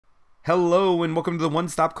Hello and welcome to the One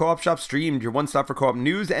Stop Co-op Shop streamed, your one stop for co-op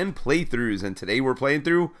news and playthroughs. And today we're playing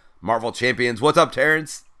through Marvel Champions. What's up,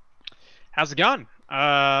 Terence? How's it going?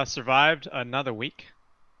 Survived another week,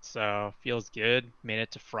 so feels good. Made it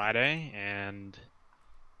to Friday, and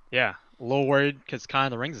yeah, a little worried because Con of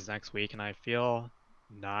the Rings is next week, and I feel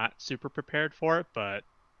not super prepared for it, but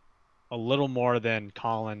a little more than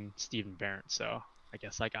Colin, Stephen Barrett, so I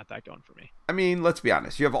guess I got that going for me. I mean, let's be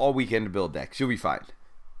honest. You have all weekend to build decks. You'll be fine.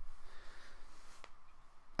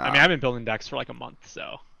 I mean, I've been building decks for like a month,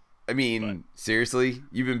 so. But Seriously?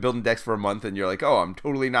 You've been building decks for a month and you're like, oh, I'm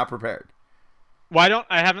totally not prepared. I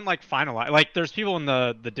haven't like finalized. Like, there's people in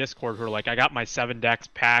the Discord who are like, I got my 7 decks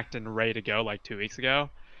packed and ready to go like 2 weeks ago,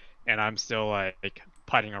 and I'm still like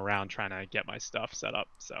putting around trying to get my stuff set up.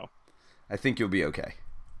 So I think you'll be okay.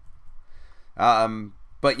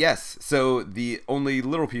 But yes, so the only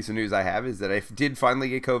little piece of news I have is that I did finally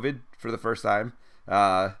get COVID for the first time.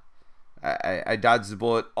 I dodged the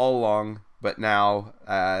bullet all along, but now,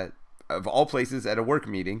 of all places, at a work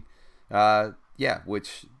meeting,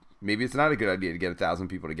 which maybe it's not a good idea to get 1,000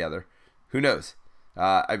 people together. Who knows?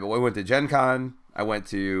 I went to Gen Con, I went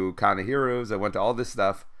to Con of Heroes, I went to all this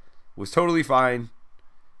stuff, was totally fine.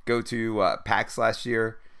 Go to PAX last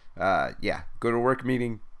year, go to a work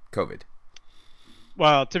meeting, COVID.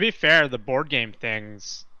 well, to be fair, the board game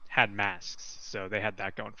things had masks, so they had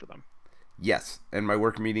that going for them. Yes, and my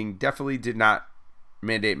work meeting definitely did not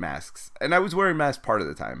mandate masks. And I was wearing masks part of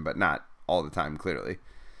the time, but not all the time, clearly.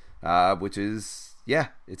 Which is,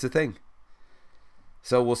 it's a thing.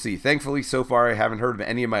 So we'll see. Thankfully, so far, I haven't heard of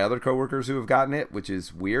any of my other coworkers who have gotten it, which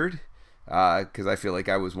is weird. Because I feel like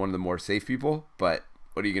I was one of the more safe people. But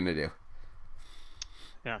what are you going to do?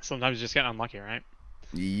 Yeah, sometimes you just get unlucky, right?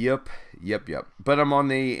 Yep. But I'm on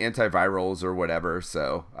the antivirals or whatever,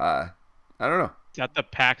 so I don't know. Is that the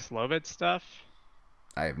Paxlovid stuff?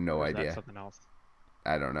 I have no Or is idea. that something else?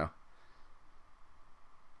 I don't know.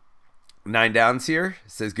 Nine Downs here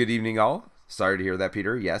says, good evening, all. Sorry to hear that,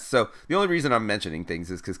 Peter. Yes. So the only reason I'm mentioning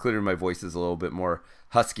things is because clearly my voice is a little bit more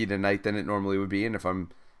husky tonight than it normally would be. And if I'm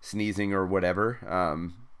sneezing or whatever,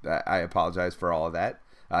 I apologize for all of that.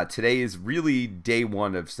 Today is really day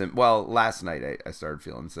one of last night I started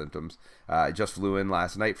feeling symptoms. I just flew in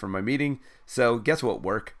last night from my meeting. So guess what,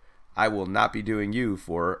 work? I will not be doing you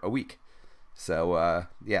for a week. So,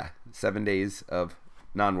 7 days of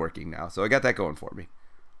non-working now. So I got that going for me.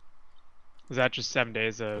 Is that just 7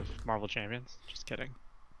 days of Marvel Champions? Just kidding.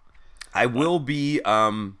 I will be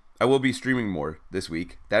streaming more this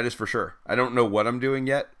week. That is for sure. I don't know what I'm doing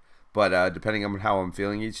yet, but depending on how I'm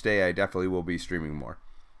feeling each day, I definitely will be streaming more.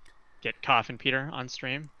 Get Coffin Peter on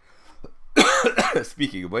stream.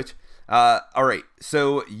 Speaking of which, all right.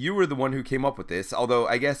 So you were the one who came up with this, although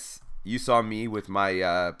I guess you saw me with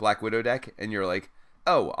my Black Widow deck, and you're like,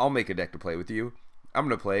 "Oh, I'll make a deck to play with you. I'm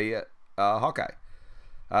gonna play Hawkeye."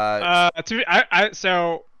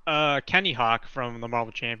 Kenny Hawk from the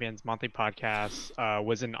Marvel Champions monthly podcast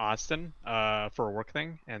was in Austin for a work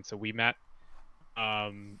thing, and so we met.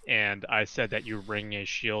 And I said that you bring a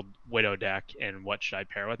Shield Widow deck, and what should I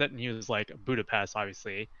pair with it? And he was like, Budapest,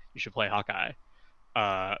 obviously. You should play Hawkeye.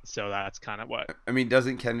 So that's kind of what. I mean,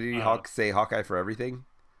 doesn't Kennedy Hawk say Hawkeye for everything?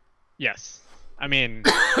 Yes. I mean,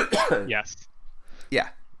 yes. Yeah.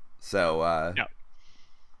 So,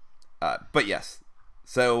 Yeah. but yes.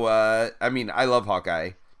 So, I mean, I love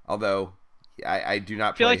Hawkeye, although I do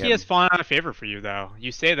not I feel play like him. he has fallen out of favor for you, though.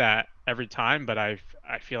 You say that every time, but I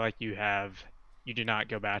feel like you do not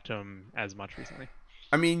go back to him as much recently.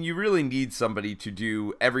 I mean, you really need somebody to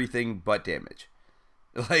do everything but damage.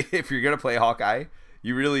 Like, if you're going to play Hawkeye,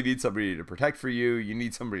 you really need somebody to protect for you. You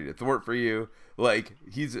need somebody to thwart for you. Like,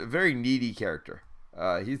 he's a very needy character.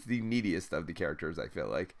 He's the neediest of the characters, I feel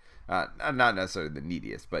like. Not necessarily the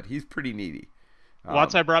neediest, but he's pretty needy.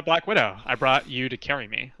 Once I brought Black Widow, I brought you to carry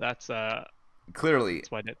me. That's clearly.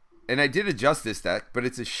 That's what I did. And I did a Justice deck, but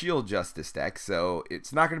it's a Shield Justice deck, so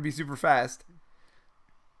it's not going to be super fast.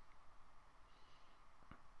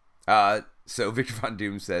 So Victor Von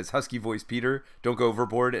Doom says, Husky voice Peter, don't go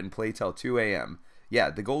overboard and play till 2 a.m. Yeah,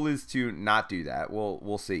 the goal is to not do that.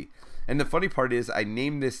 We'll see. And the funny part is I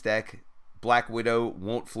named this deck Black Widow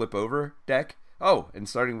Won't Flip Over deck. Oh, and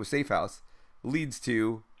starting with Safe House leads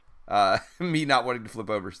to me not wanting to flip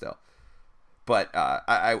over still. But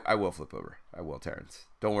I will flip over. I will, Terence.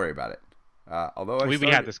 Don't worry about it. Although We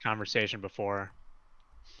had this conversation before.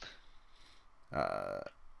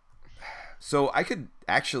 So I could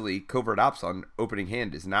actually covert ops on opening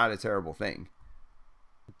hand is not a terrible thing.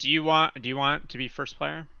 Do you want to be first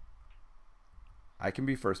player? I can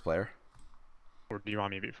be first player. Or do you want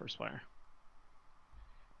me to be first player?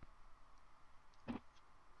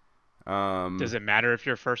 Does it matter if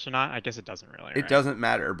you're first or not? I guess it doesn't really, It right? doesn't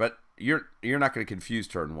matter, but you're not going to confuse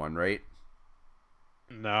turn one, right?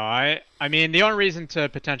 No, I mean the only reason to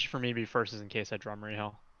potential for me to be first is in case I draw Marie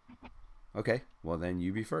Hill. Okay, well then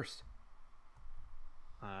you be first.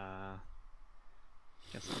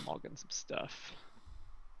 Guess I'm all getting some stuff.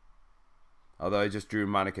 Although I just drew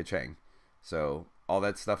Monica Chang, so all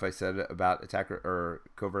that stuff I said about attacker or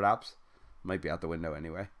covert ops might be out the window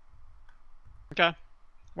anyway. Okay,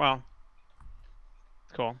 well,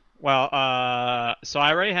 cool. Well, so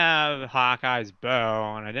I already have Hawkeye's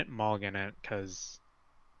bow, and I didn't mulligan it because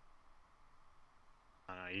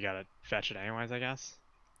I don't know, you gotta fetch it anyways, I guess.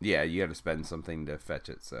 Yeah, you got to spend something to fetch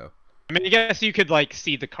it. So I mean, I guess you could like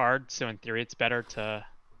see the card, so in theory it's better to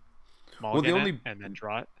well, the mulligan it only and then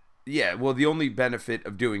draw it. yeah, well, the only benefit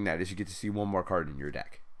of doing that is you get to see one more card in your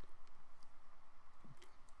deck.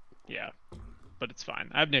 Yeah, but it's fine.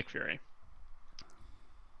 I have Nick Fury.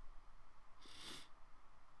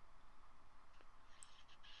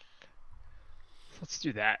 Let's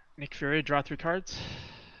do that. Nick Fury, draw 3 cards.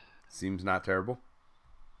 Seems not terrible.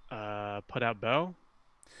 Put out bow.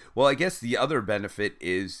 Well, I guess the other benefit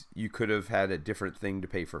is you could have had a different thing to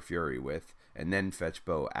pay for Fury with, and then fetch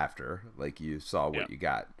bow after, like you saw what you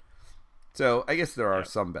got. So I guess there are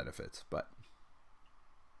some benefits, but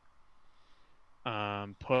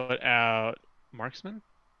Put out marksman.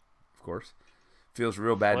 of course, feels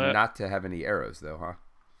real bad not to have any arrows, though, huh?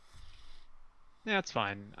 Yeah, that's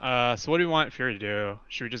fine. So what do we want Fury to do?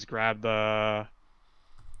 Should we just grab the?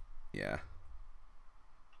 Yeah.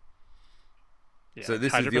 Yeah, so this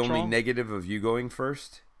is Hydra the Patrol? only negative of you going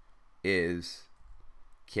first, is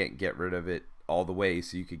can't get rid of it all the way,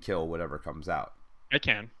 so you could kill whatever comes out. I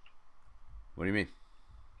can. What do you mean?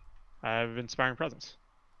 I have Inspiring Presence.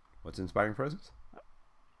 What's Inspiring Presence?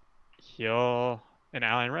 Heal an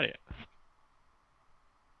ally and ready it.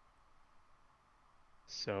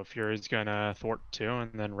 So Fury's gonna thwart 2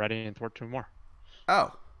 and then ready and thwart 2 more.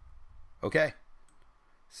 Oh, okay.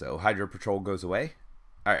 So Hydra Patrol goes away.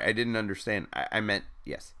 All right, I didn't understand. I meant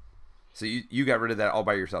yes. So you got rid of that all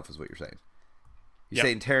by yourself, is what you're saying. You're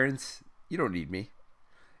saying, Terence, you don't need me.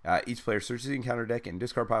 Each player searches the encounter deck and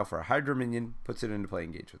discard pile for a Hydra minion, puts it into play,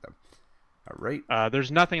 engage with them. All right.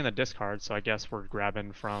 There's nothing in the discard, so I guess we're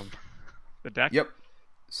grabbing from the deck. Yep.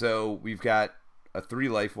 So we've got a 3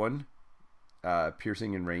 life one,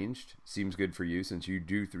 piercing and ranged. Seems good for you since you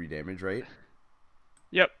do 3 damage, right?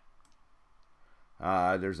 Yep.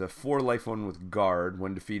 There's a 4 life one with guard.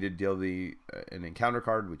 When defeated, deal an encounter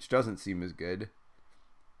card, which doesn't seem as good.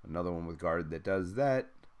 Another one with guard that does that.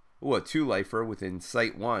 Oh, a 2 lifer within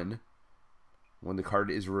sight 1. When the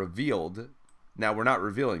card is revealed. Now we're not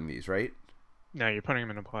revealing these, right? No, you're putting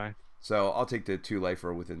them into play. So I'll take the 2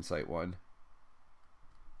 lifer within sight 1.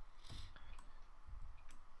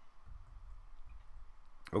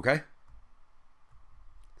 Okay.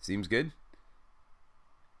 Seems good.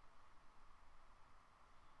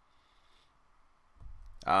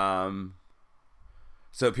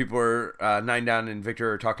 So people are 9 down and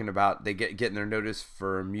Victor are talking about they getting their notice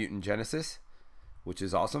for Mutant Genesis, which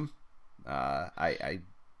is awesome. I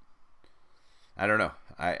don't know.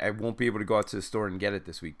 I won't be able to go out to the store and get it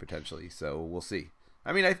this week potentially, so we'll see.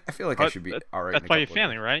 I mean, I feel like I should be all right. That's by your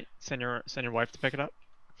family, right? Send your wife to pick it up.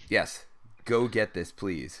 Yes, go get this,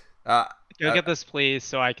 please. Go get this, please,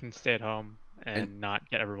 so I can stay at home and not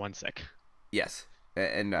get everyone sick. Yes,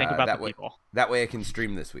 and think about that the way, people. That way I can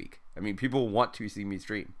stream this week. I mean, people want to see me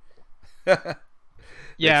stream.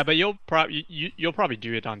 Yeah, but you'll probably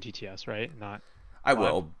do it on TTS, right? Not. I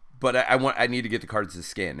will, but I need to get the cards to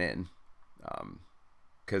scan in,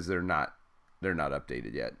 because they're not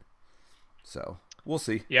updated yet. So we'll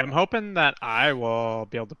see. Yeah, I'm hoping that I will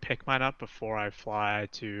be able to pick mine up before I fly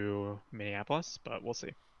to Minneapolis, but we'll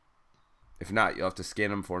see. If not, you'll have to scan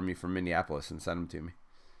them for me from Minneapolis and send them to me.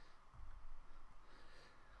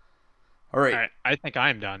 All right. I think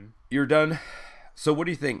I'm done. You're done. So what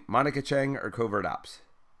do you think, Monica Chang or Covert Ops?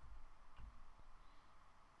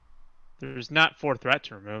 There's not 4 threat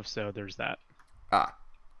to remove, so there's that.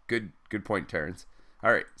 Good point, Terence.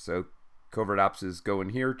 All right, so Covert Ops is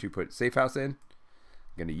going here to put Safe House in.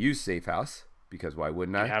 I'm going to use Safe House because why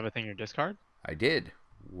wouldn't I? Do you have a thing in your discard? I did.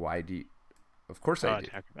 Why do you? Of course I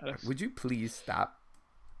did. Acrobatics. Would you please stop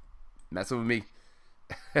messing with me?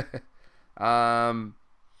 I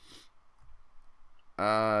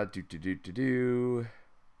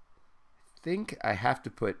think I have to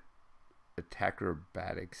put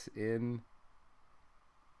Acrobatics in.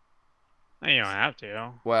 No, you don't have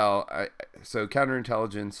to. Well, so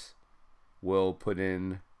counterintelligence will put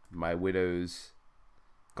in my Widow's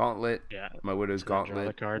Gauntlet. Yeah. My Widow's to then draw the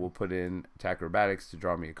Gauntlet card. will put in attack acrobatics to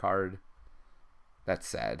draw me a card. That's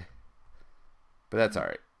sad. But that's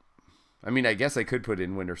alright. I mean, I guess I could put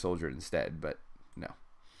in Winter Soldier instead, but no.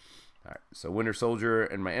 Alright, so Winter Soldier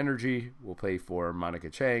and my energy will play for Monica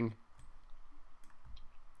Chang.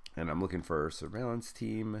 And I'm looking for a surveillance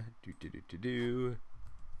team.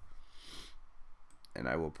 And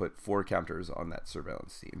I will put 4 counters on that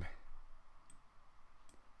surveillance team.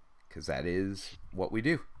 Because that is what we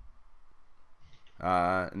do.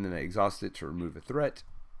 And then I exhaust it to remove a threat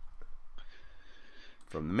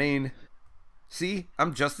from the main. See?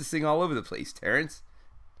 I'm justicing all over the place, Terence.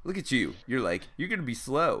 Look at you. You're like, you're going to be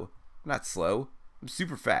slow. I'm not slow. I'm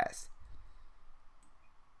super fast.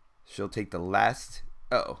 She'll take the last...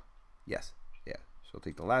 Uh-oh. Yes. Yeah. She'll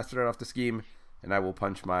take the last threat off the scheme, and I will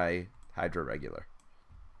punch my Hydra regular.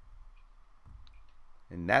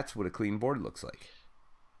 And that's what a clean board looks like.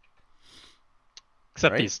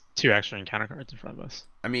 Except right? these 2 extra encounter cards in front of us.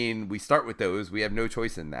 I mean, we start with those. We have no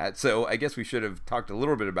choice in that. So I guess we should have talked a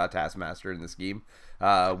little bit about Taskmaster in this game.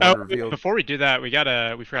 Before we do that, we forgot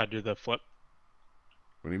to do the flip.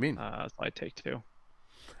 What do you mean? Slide take 2.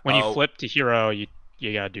 When you flip to hero, you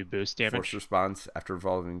gotta do boost damage. Force response after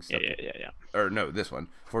evolving step. Yeah. Or no, this one.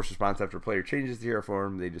 Force response after player changes to hero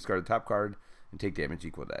form. They discard the top card and take damage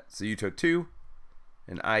equal to that. So you took 2,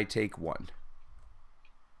 and I take 1.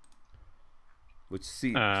 Which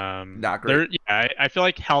seems not great. I feel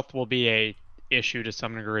like health will be a issue to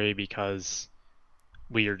some degree because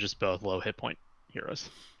we are just both low hit point heroes.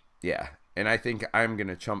 Yeah, and I think I'm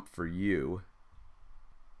gonna chump for you.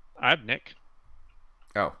 I have Nick.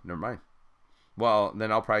 Oh, never mind. Well,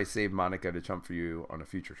 then I'll probably save Monica to chump for you on a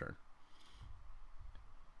future turn.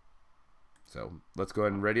 So let's go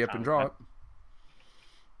ahead and ready up and draw it.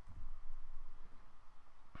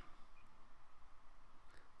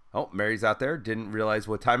 Oh, Mary's out there. Didn't realize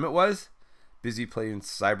what time it was. Busy playing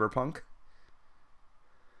Cyberpunk.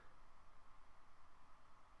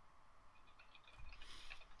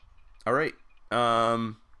 All right.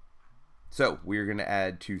 So we're going to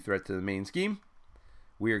add 2 threat to the main scheme.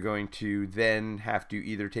 We are going to then have to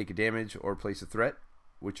either take a damage or place a threat.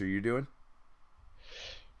 Which are you doing?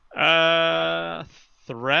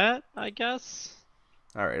 Threat, I guess.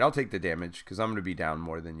 All right, I'll take the damage because I'm going to be down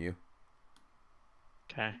more than you.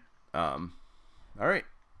 Okay. All right.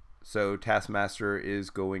 So Taskmaster is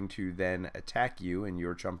going to then attack you, and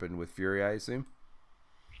you're jumping with Fury, I assume.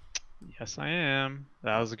 Yes, I am.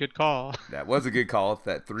 That was a good call. That was a good call.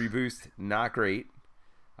 That 3 boost, not great.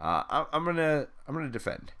 I'm gonna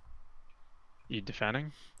defend. You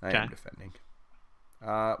defending? I am defending.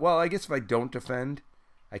 Well, I guess if I don't defend,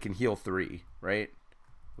 I can heal 3, right?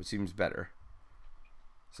 Which seems better.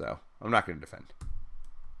 So I'm not gonna defend.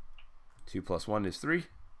 2 + 1 is 3.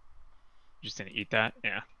 Just gonna eat that?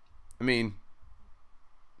 Yeah. I mean,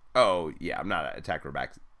 oh yeah, I'm not an attacker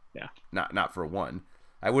back. Yeah. Not for 1.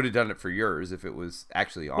 I would have done it for yours if it was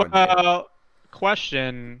actually on. Well,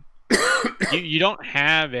 question: you don't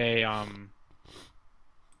have a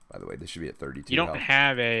By the way, this should be at 32. You don't health.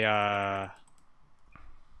 have a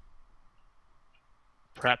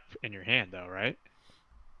prep in your hand though, right?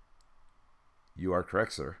 You are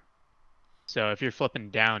correct, sir. So if you're flipping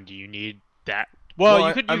down, do you need that?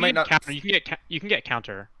 Well, you I might not. Counter. You can get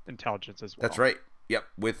counter intelligence as well. That's right. Yep,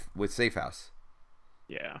 with Safe House.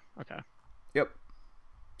 Yeah. Okay. Yep.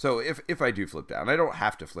 So if I do flip down, I don't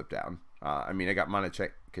have to flip down. I mean, I got Mana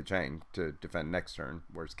Kachang to defend next turn,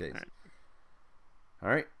 worst case. All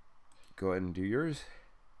right. Go ahead and do yours.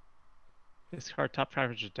 Discard top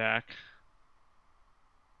coverage attack.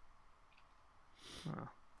 Huh.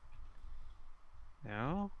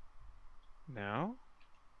 No. No.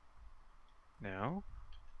 No.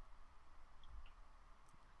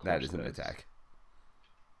 That is an attack.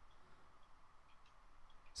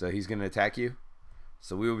 So he's going to attack you.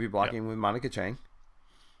 So we will be blocking with Monica Chang.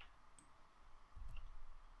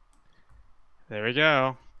 There we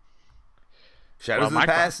go. Shadows of the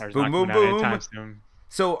Past. Boom, boom, boom.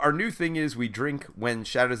 So our new thing is we drink when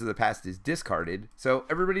Shadows of the Past is discarded. So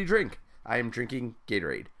everybody drink. I am drinking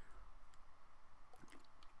Gatorade.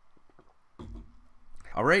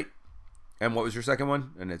 All right. And what was your second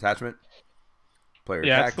one? An attachment? Player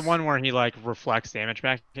attacks. It's the one where he like reflects damage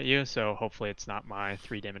back at you. So hopefully it's not my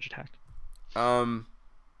 3 damage attack.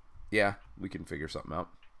 Yeah, we can figure something out.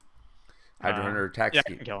 Hydra Hunter attack scheme. I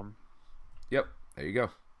can kill him. Yep, there you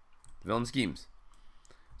go. Villain schemes.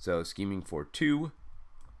 So scheming for 2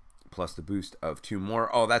 plus the boost of 2 more.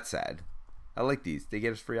 Oh, that's sad. I like these. They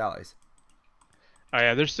get us free allies. Oh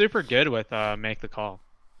yeah, they're super good with make the call.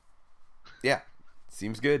 Yeah,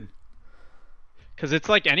 seems good. Because it's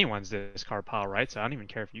like anyone's discard pile, right? So I don't even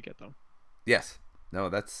care if you get them. Yes. No,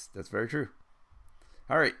 that's very true.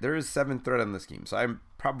 All right, there is 7 threat on the scheme, so I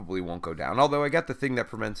probably won't go down. Although I got the thing that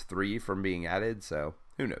prevents 3 from being added, so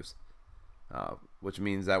who knows? Which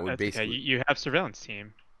means that would That's okay. basically... You have surveillance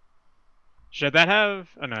team. Should that have?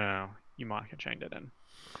 Oh no. You Monica changed it in.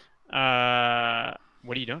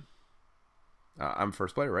 What are you doing? I'm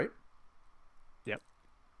first player, right? Yep.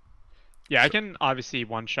 Yeah, I So, can obviously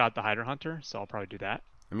one-shot the Hydra Hunter, so I'll probably do that.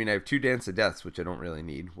 I mean, I have 2 Dance of Deaths, which I don't really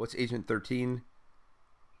need. What's Agent 13?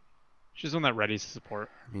 She's one that readies to support.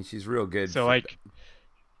 I mean, she's real good. So like,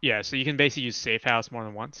 yeah, so you can basically use Safe House more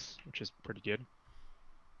than once, which is pretty good.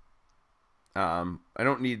 I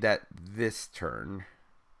don't need that this turn.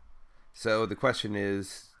 So the question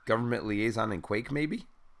is, Government Liaison and Quake, maybe?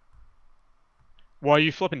 Well,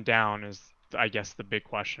 you flipping down is, I guess, the big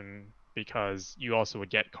question, because you also would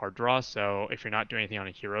get card draw. So if you're not doing anything on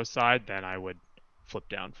a hero side, then I would flip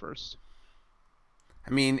down first. I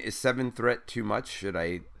mean, is 7 threat too much? Should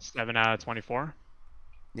I... 7 out of 24?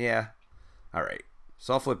 Yeah. All right.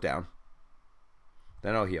 So I'll flip down.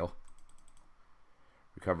 Then I'll heal.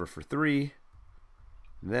 Recover for 3.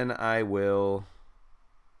 Then I will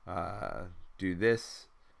do this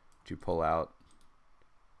to pull out.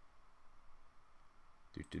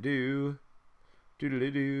 Do.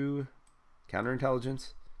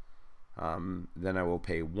 Counterintelligence. Then I will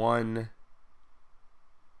pay 1,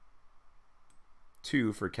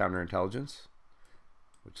 2 for counterintelligence,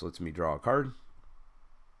 which lets me draw a card.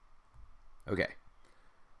 Okay.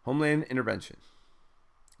 Homeland Intervention.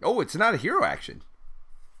 Oh, it's not a hero action.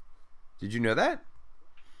 Did you know that?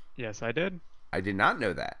 Yes, I did. I did not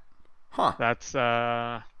know that. Huh.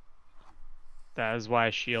 That is why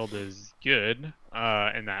Shield is good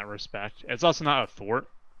in that respect. It's also not a thwart,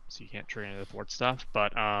 so you can't trigger any of the thwart stuff.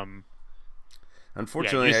 But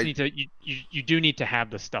unfortunately, yeah, you do need to have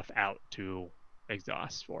the stuff out to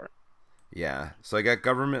exhaust for it. Yeah. So I got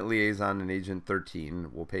Government Liaison and Agent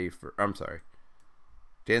 13 will pay for... I'm sorry.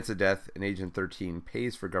 Dance of Death and Agent 13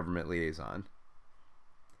 pays for Government Liaison.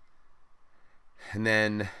 And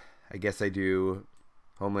then I guess I do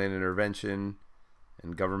Homeland Intervention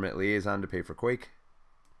and Government Liaison to pay for Quake.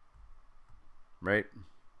 Right?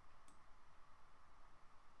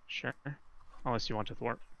 Sure. Unless you want to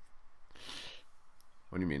thwart.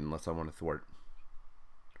 What do you mean, unless I want to thwart?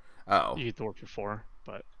 Oh. You could thwart for 4,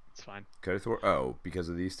 but it's fine. Could I thwart? Oh, because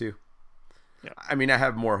of these two? Yeah. I mean, I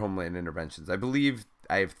have more Homeland Interventions. I believe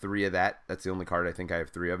I have 3 of that. That's the only card I think I have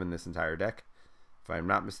 3 of in this entire deck, if I'm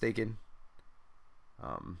not mistaken.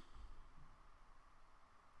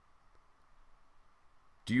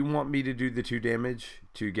 Do you want me to do the 2 damage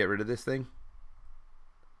to get rid of this thing?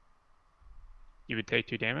 You would take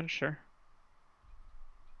 2 damage, sure.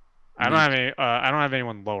 I don't have any. I don't have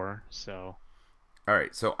anyone lower, so. All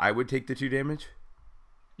right, so I would take the 2 damage.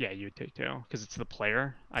 Yeah, you would take 2 because it's the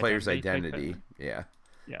Player's identity. Yeah.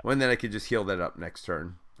 Yeah. Well, and then I could just heal that up next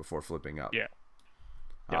turn before flipping up. Yeah.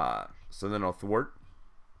 So then I'll thwart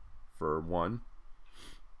for 1,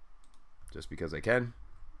 just because I can.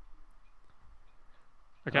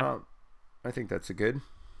 Okay. I think that's a good.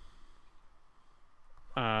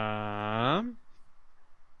 I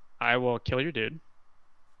will kill your dude.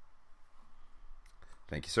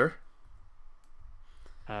 Thank you, sir.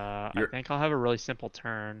 I think I'll have a really simple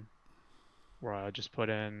turn where I'll just put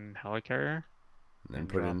in Helicarrier and then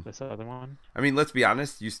put in this other one. I mean, let's be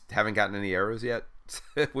honest. You haven't gotten any arrows yet,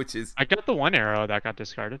 which is... I got the 1 arrow that got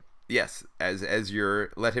discarded. Yes, as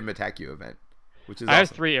your let him attack you event, which is I awesome.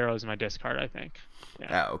 have 3 arrows in my discard, I think.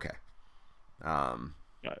 Yeah. Oh, okay.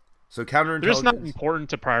 But so counterintelligence... they're just not important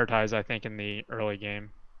to prioritize, I think, in the early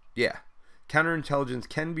game. Yeah. Counterintelligence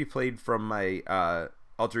can be played from my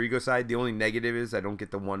alter ego side. The only negative is I don't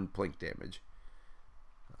get the 1 plink damage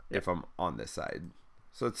if I'm on this side.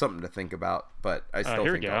 So it's something to think about, but I still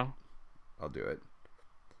think I'll do it.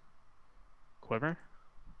 Quiver?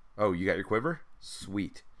 Oh, you got your quiver?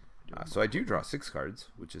 Sweet. So I do draw 6 cards,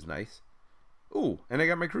 which is nice. Ooh, and I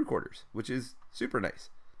got my crew quarters, which is super nice.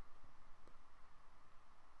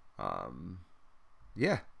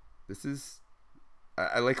 Yeah, this is...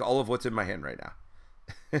 I like all of what's in my hand right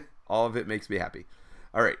now. All of it makes me happy.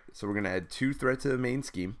 All right, so we're going to add 2 threats to the main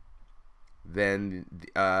scheme. Then,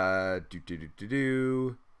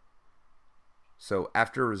 so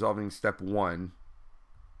after resolving step 1,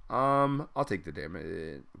 I'll take the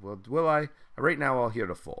damage. Well, will I? Right now I'll heal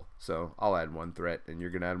to full, so I'll add 1 threat, and you're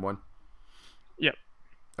going to add 1? Yep.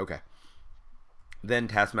 Okay. Then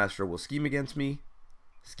Taskmaster will scheme against me.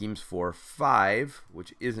 Schemes for 5,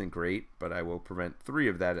 which isn't great, but I will prevent 3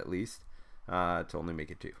 of that at least, to only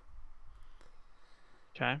make it 2.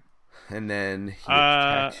 Okay. And then he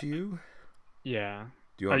Uh, attacks you. yeah.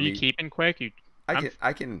 Do you Are want you me? keeping Quake?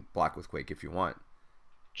 I can block with Quake if you want.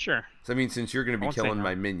 Sure. So I mean, since you're going to I be won't say killing no.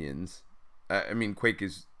 my minions, I mean Quake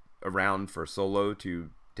is around for solo to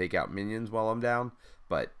take out minions while I'm down,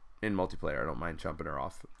 but in multiplayer I don't mind jumping her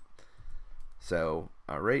off. So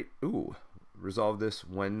alright, ooh, resolve this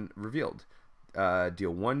when revealed.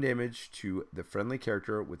 Deal 1 damage to the friendly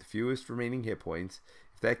character with the fewest remaining hit points.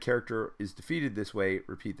 If that character is defeated this way,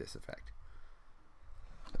 repeat this effect.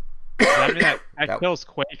 Does that mean that That, kills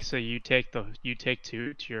Quake, so you take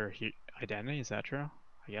 2 to your identity? Is that true?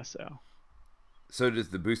 I guess so. so does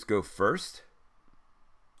the boost go first?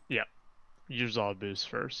 Yeah. You resolve boost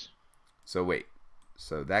first. So wait,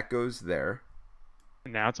 so that goes there.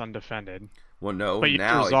 And now it's undefended. Well, no, But you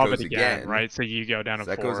now it resolve goes it again, again. right? So you go down So to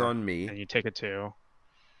that 4. goes on me. And you take a 2.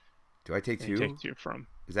 Do I take And 2? you take 2 from.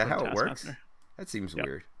 Is that from how it works? Taskmaster. That seems Yep.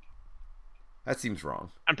 weird. That seems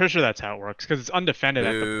wrong. I'm pretty sure that's how it works because it's undefended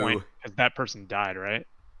at the point Boo. because that person died, right?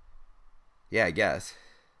 Yeah, I guess.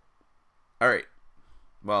 All right.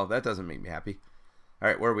 Well, that doesn't make me happy. All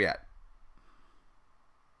right, where are we at?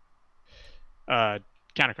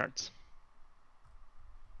 Counter cards.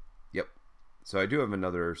 Yep. So I do have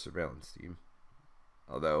another surveillance team.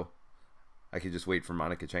 Although, I could just wait for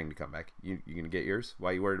Monica Chang to come back. You gonna get yours?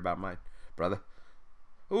 Why are you worried about mine, brother?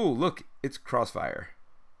 Ooh, look, it's Crossfire.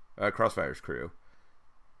 Crossfire's crew.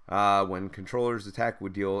 When controllers attack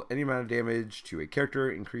would deal any amount of damage to a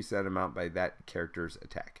character, increase that amount by that character's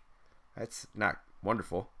attack. That's not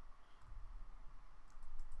wonderful.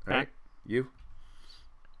 All right, you.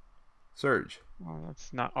 Surge. Well,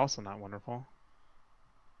 that's also not wonderful.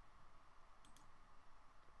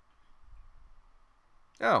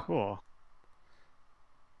 Oh, Cool.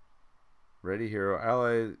 ready hero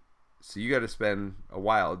ally. So you got to spend a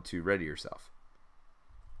wild to ready yourself.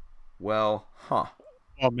 Well, huh.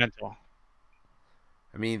 Well, mental.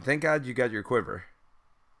 I mean, thank God you got your quiver.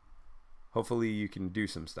 Hopefully you can do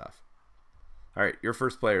some stuff. All right, your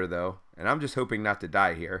first player though, and I'm just hoping not to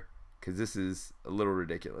die here because this is a little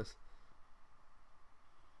ridiculous.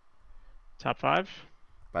 Top 5.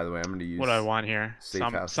 By the way, I'm going to use What do I want here?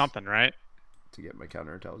 Something, right? to get my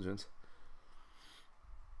counterintelligence.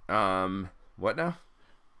 What now?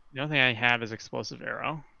 The only thing I have is explosive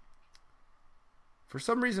arrow. For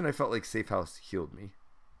some reason, I felt like Safe House healed me.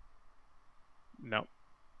 Nope.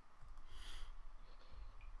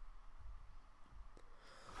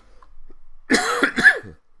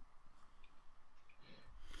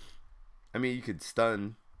 I mean, you could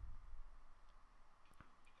stun.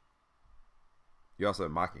 You also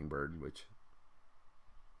have Mockingbird,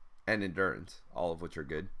 and Endurance, all of which are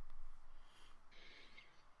good.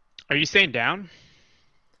 Are you staying down?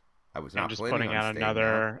 I was I'm not just planning putting on out staying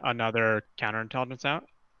down. another counterintelligence out.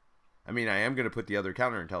 I mean, I am going to put the other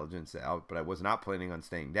counterintelligence out, but I was not planning on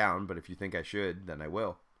staying down. But if you think I should, then I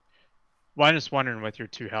will. Well, I'm just wondering with your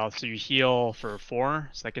 2 health, so you heal for 4,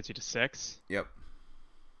 so that gets you to 6. Yep.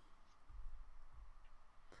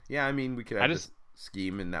 Yeah, I mean, we could have this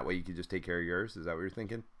scheme, and that way you could just take care of yours. Is that what you're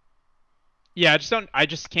thinking? Yeah, I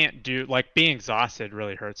just can't do, like, being exhausted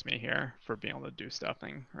really hurts me here for being able to do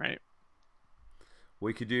stuffing, right?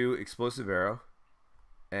 We could do Explosive Arrow.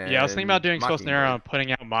 And Yeah, I was thinking about doing explosive arrow Mockingbird. and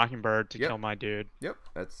putting out Mockingbird to kill my dude. Yep,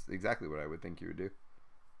 that's exactly what I would think you would do.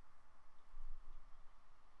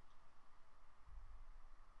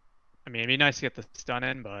 I mean, it'd be nice to get the stun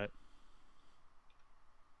in, but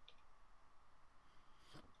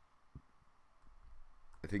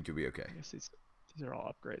I think you'll be okay. I guess these are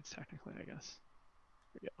all upgrades technically, I guess.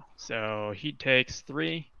 There we go. So he takes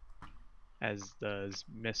 3, as does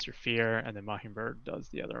Mr. Fear, and then Mockingbird does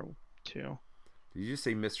the other 2. Did you just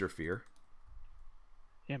say Mr. Fear?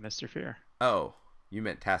 Yeah, Mr. Fear. Oh, you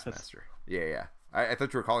meant Taskmaster. Yeah. I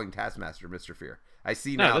thought you were calling Taskmaster Mr. Fear. I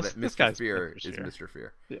see now that Mr. Fear is Mr.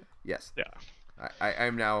 Fear. Yeah. Yes. Yeah. I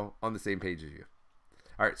am now on the same page as you.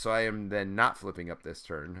 All right, so I am then not flipping up this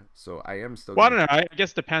turn. So I am still. Well, I don't know. I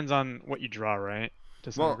guess it depends on what you draw, right?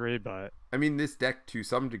 To some degree, but I mean, this deck to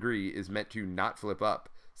some degree is meant to not flip up.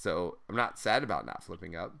 So I'm not sad about not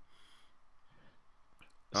flipping up.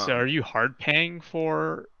 So are you hard paying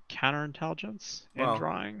for counterintelligence and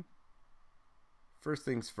drawing? First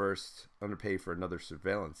things first, I'm going to pay for another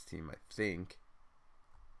surveillance team, I think.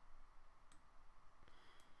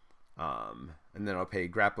 And then I'll pay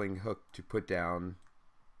grappling hook to put down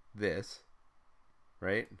this,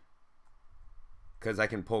 right? Because I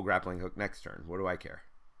can pull grappling hook next turn. What do I care?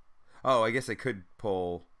 Oh, I guess I could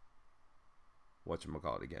pull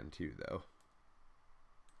whatchamacallit again too, though.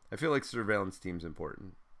 I feel like surveillance team's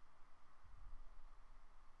important.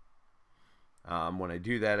 When I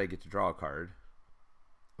do that, I get to draw a card.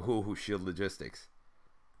 Ooh, shield logistics.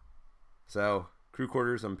 So, crew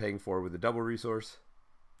quarters I'm paying for with a double resource.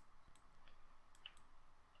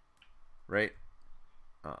 Right?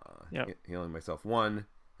 Yep. Healing myself 1,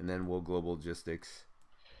 and then we'll global logistics.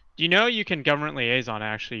 Do you know you can government liaison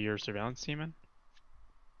actually your surveillance team in?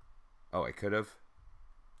 Oh, I could have.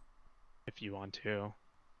 If you want to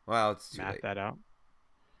Well, it's too map late. that out.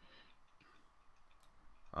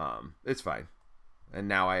 It's fine. And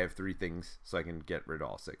now I have 3 things, so I can get rid of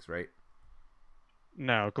all 6, right?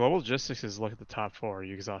 No, global logistics is look at the top 4.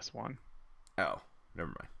 You exhaust 1. Oh, never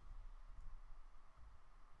mind.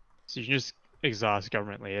 So you can just exhaust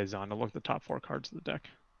government liaison to look at the top 4 cards of the deck.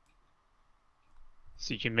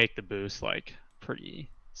 So you can make the boost like pretty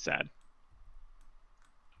sad.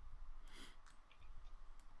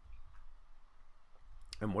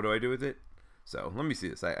 And what do I do with it? So let me see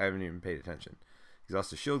this. I haven't even paid attention.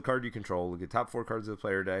 Exhaust a shield card you control. Look at top 4 cards of the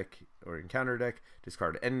player deck or encounter deck.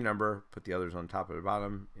 Discard any number. Put the others on top or the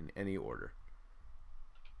bottom in any order.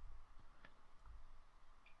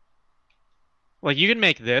 Like you can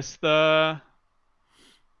make this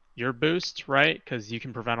your boost, right? Because you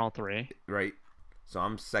can prevent all 3. Right. So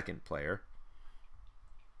I'm second player.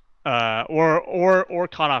 Or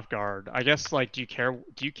caught off guard. I guess like do you care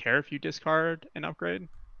if you discard an upgrade?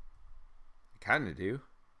 I kind of do.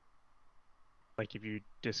 Like if you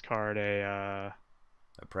discard a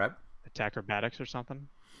prep? Attack acrobatics or something?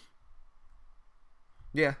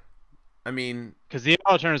 Yeah. I mean, because the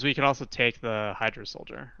alternative is we could also take the Hydra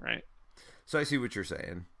Soldier, right? So I see what you're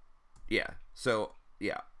saying. Yeah. So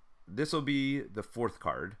yeah, this will be the 4th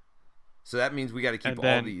card. So that means we got to keep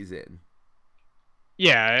all these in.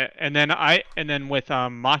 Yeah, and then with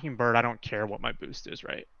Mockingbird, I don't care what my boost is,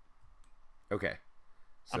 right? Okay.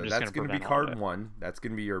 So that's going to be card 1. That's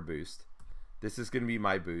going to be your boost. This is going to be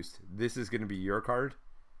my boost. This is going to be your card,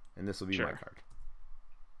 and this will be my card.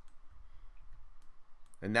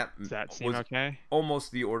 And does that seem okay?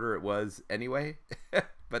 Almost the order it was anyway,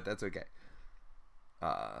 but that's okay.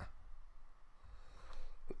 All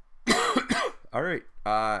right.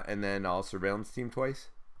 And then I'll surveillance team twice.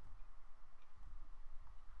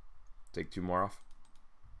 Take 2 more off.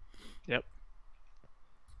 Yep.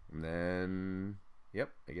 And then, yep,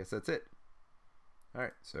 I guess that's it. All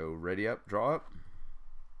right, so ready up, draw up.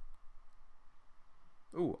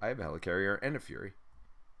 Ooh, I have a helicarrier and a fury.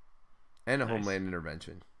 And a homeland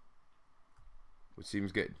intervention. Which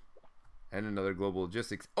seems good. And another global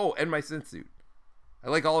logistics. Oh, and my synth suit. I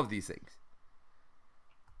like all of these things.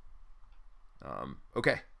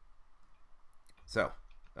 Okay. So,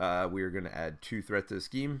 we are going to add 2 threats to the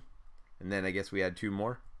scheme. And then I guess we add 2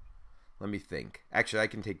 more. Let me think. Actually, I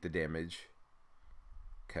can take the damage.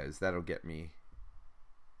 Because that'll get me...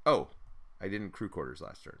 Oh, I didn't crew quarters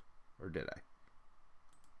last turn. Or did I?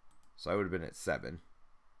 So I would have been at 7.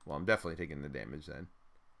 Well, I'm definitely taking the damage then.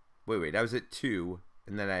 Wait. I was at 2,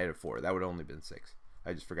 and then I had a 4. That would have only been 6.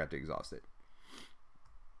 I just forgot to exhaust it.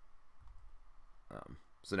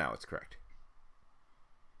 So now it's correct.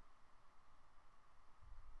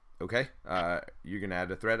 Okay. You're going to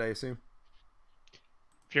add a threat, I assume?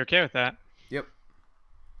 If you're okay with that. Yep.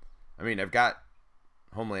 I mean, I've got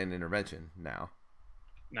Homeland Intervention now.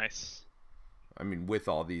 Nice. I mean, with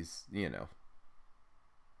all these,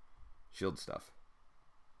 shield stuff.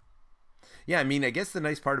 Yeah, I mean, I guess the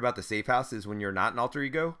nice part about the safe house is when you're not an alter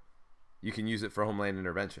ego, you can use it for Homeland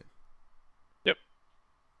Intervention. Yep.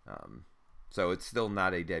 So it's still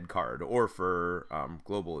not a dead card, or for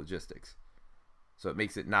global logistics. So it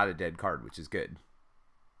makes it not a dead card, which is good.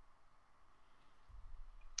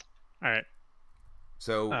 All right.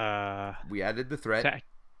 So we added the threat.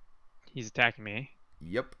 He's attacking me.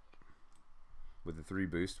 Yep. With the 3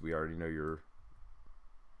 boost, we already know you're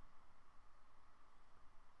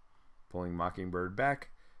pulling Mockingbird back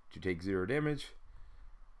to take 0 damage.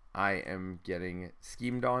 I am getting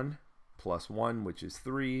schemed on +1, which is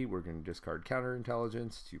 3. We're going to discard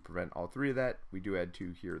counterintelligence to prevent all 3 of that. We do add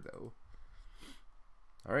 2 here, though.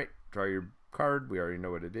 All right, draw your card. We already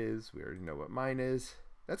know what it is. We already know what mine is.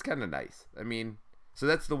 That's kind of nice. I mean, so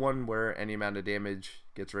that's the one where any amount of damage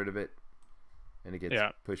gets rid of it, and it gets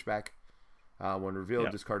pushed back. When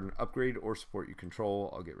revealed, discard an upgrade or support you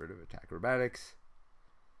control. I'll get rid of attack acrobatics.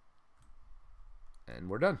 And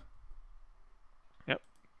we're done. Yep.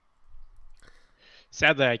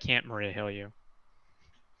 Sadly, I can't Maria Hill you.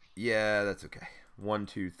 Yeah, that's okay. 1,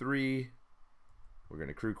 2, 3. We're going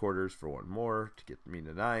to crew quarters for 1 more to get me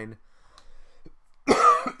to 9.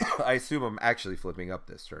 I assume I'm actually flipping up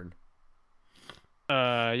this turn.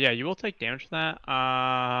 Yeah, you will take damage for that.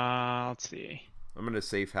 Let's see. I'm going to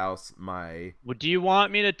safe house my... Do you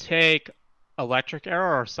want me to take electric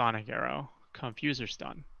arrow or sonic arrow? Confuse or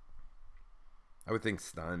stun? I would think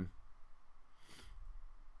stun.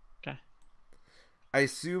 Okay. I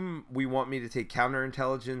assume we want me to take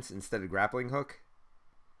counterintelligence instead of grappling hook.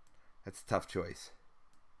 That's a tough choice.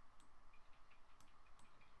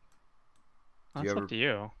 That's up to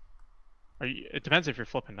you. It depends if you're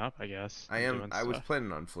flipping up, I guess. I was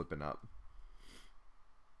planning on flipping up.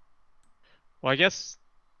 Well, I guess.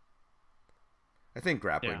 I think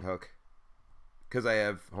grappling hook. Because I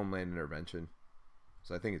have Homeland Intervention.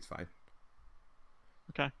 So I think it's fine.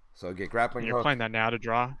 Okay. So I'll get grappling hook. You're playing that now to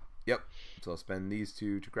draw? Yep. So I'll spend these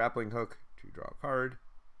 2 to grappling hook to draw a card.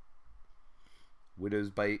 Widow's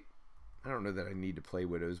Bite. I don't know that I need to play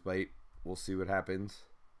Widow's Bite. We'll see what happens.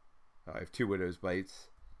 I have 2 Widow's Bites.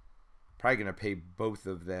 Probably going to pay both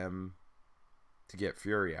of them to get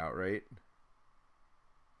Fury out, right?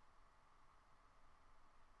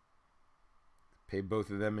 Pay both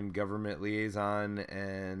of them in Government Liaison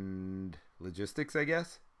and Logistics, I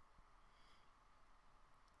guess?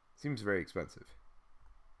 Seems very expensive.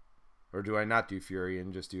 Or do I not do Fury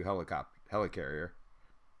and just do Helicarrier?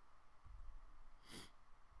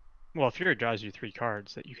 Well, Fury draws you 3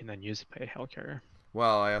 cards that you can then use to pay Helicarrier.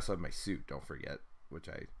 Well, I also have my suit, don't forget, which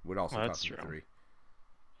I would also cost me 3.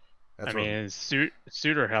 I mean, is suit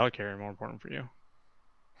or Helicarrier more important for you?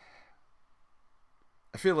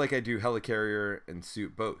 I feel like I do Helicarrier and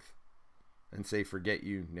suit both. And say, forget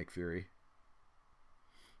you, Nick Fury.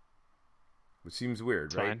 Which seems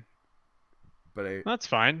weird, right? Fine. But that's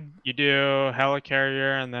fine. You do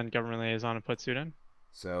Helicarrier and then Government Liaison and put suit in?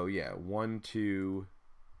 So, yeah, 1, 2,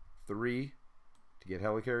 3 to get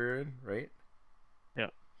Helicarrier in, right? Yeah.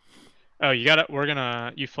 Oh,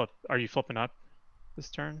 you flip. Are you flipping up this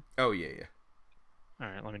turn? Oh, yeah.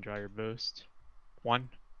 Alright, let me draw your boost. 1.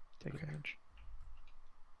 Take advantage.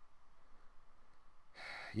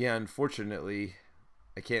 Yeah, unfortunately,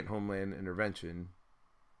 I can't Homeland Intervention.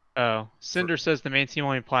 Oh, Cinder says the main team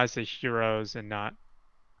only applies to heroes and not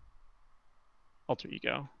alter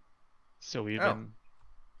ego. So we've been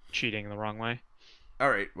cheating the wrong way.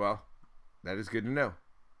 Alright, well, that is good to know.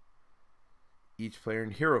 Each player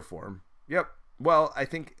in hero form. Yep. Well, I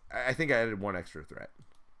think I added 1 extra threat.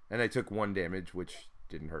 And I took 1 damage, which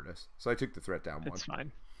didn't hurt us. So I took the threat down 1. It's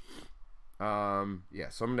fine. Yeah,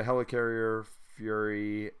 so I'm going to Helicarrier,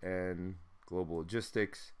 Fury, and Global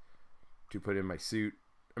Logistics to put in my suit.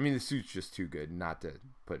 I mean, the suit's just too good not to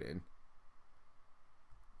put in.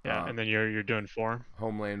 Yeah, and then you're doing 4.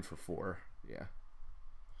 Homeland for 4, yeah.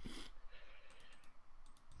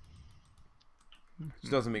 Which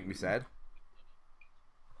doesn't make me sad.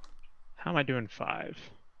 How am I doing 5?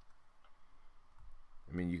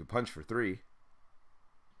 I mean, you can punch for 3.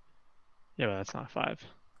 Yeah, but that's not 5.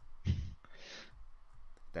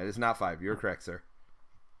 That is not 5. You're correct, sir.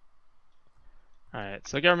 Alright,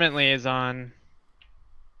 so Government Liaison.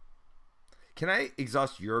 Can I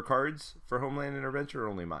exhaust your cards for Homeland Intervention or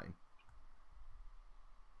only mine?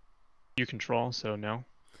 You control, so no.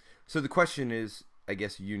 So the question is, I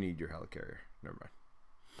guess you need your Helicarrier. Never mind.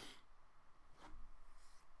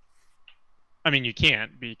 I mean, you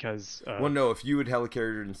can't because... well, no, if you had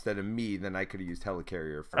Helicarrier instead of me, then I could have used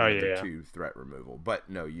Helicarrier for another 2 threat removal. But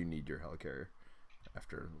no, you need your Helicarrier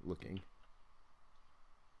after looking.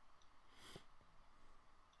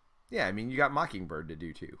 Yeah, I mean, you got Mockingbird to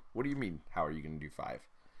do too. What do you mean, how are you going to do 5?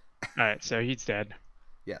 Alright, so he's dead.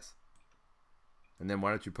 Yes. And then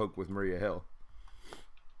why don't you poke with Maria Hill?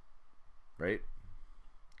 Right?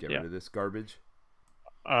 Get rid of this garbage?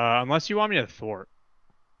 Unless you want me to thwart.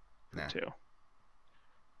 Nah. 2.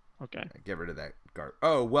 Okay. Get rid of that garbage.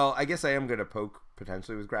 Oh, well, I guess I am going to poke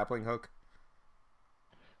potentially with grappling hook.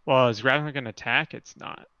 Well, is grappling hook an attack? It's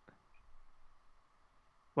not.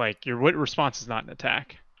 Like, your wit response is not an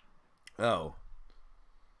attack. Oh.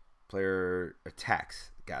 Player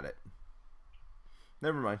attacks. Got it.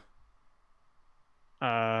 Never mind.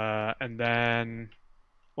 And then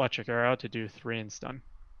Electric Arrow to do 3 and stun.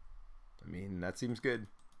 I mean, that seems good.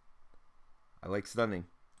 I like stunning.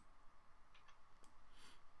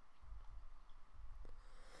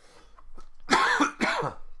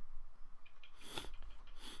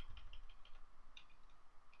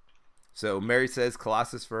 So Mary says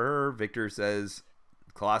Colossus for her. Victor says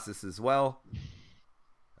Colossus as well.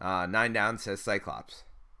 9 down says Cyclops.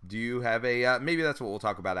 Do you have a... maybe that's what we'll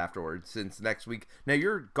talk about afterwards, since next week... Now,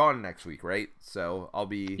 you're gone next week, right? So I'll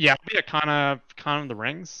be... Yeah, I'll be at Con of the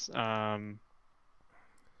Rings. But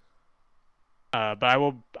I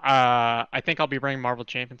will... I think I'll be bringing Marvel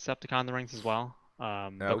Champion stuff to Con of the Rings as well.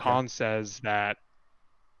 But Colin says that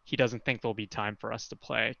he doesn't think there'll be time for us to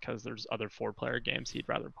play because there's other 4-player games he'd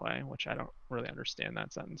rather play, which I don't really understand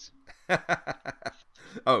that sentence.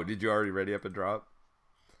 Oh, did you already ready up and draw up?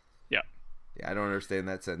 Yeah. Yeah, I don't understand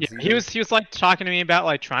that Yeah, sentence he was like talking to me about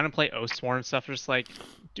like trying to play Oathsworn and stuff. Just like,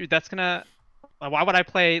 dude, that's gonna. Why would I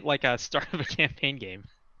play like a start of a campaign game?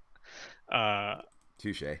 Uh,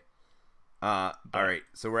 Touche. All but right.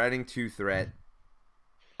 So we're adding 2 threat.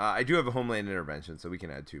 I do have a homeland intervention, so we can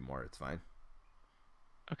add 2 more. It's fine.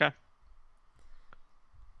 okay.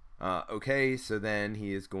 Okay, so then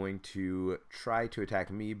he is going to try to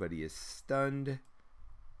attack me, but he is stunned.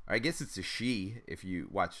 I guess it's a she if you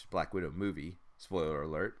watch Black Widow movie. Spoiler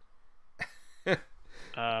alert. But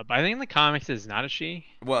I think in the comics it's not a she.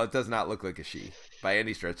 Well, it does not look like a she by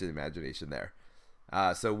any stretch of the imagination there.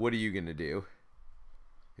 So what are you going to do?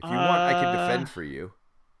 If you want, I can defend for you.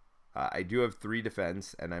 I do have 3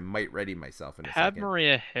 defense, and I might ready myself in a Had second.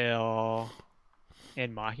 Maria Hill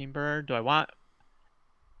and Mockingbird. Do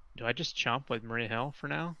I just chomp with Maria Hill for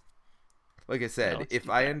now? Like I Yeah, said, let's if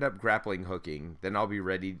do I that. end up grappling hooking, then I'll be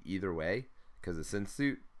ready either way because of synth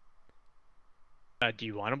suit. Do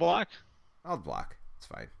you want to block? I'll block. It's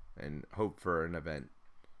fine. And hope for an event.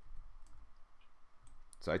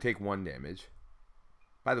 So I take 1 damage.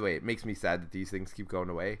 By the way, it makes me sad that these things keep going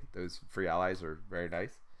away. Those free allies are very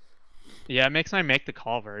nice. Yeah, it makes my make the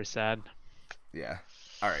call very sad. Yeah.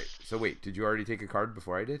 Alright. So wait, did you already take a card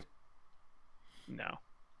before I did? No.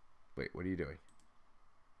 Wait, what are you doing?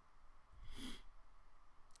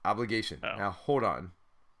 Obligation. Oh. Now hold on.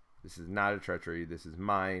 This is not a treachery. This is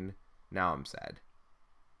mine. Now I'm sad.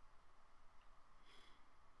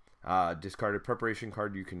 Discard a preparation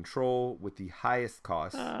card you control with the highest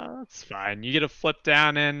cost. That's fine. You get a flip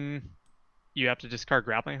down and you have to discard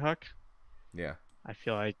grappling hook. Yeah. I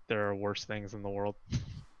feel like there are worse things in the world.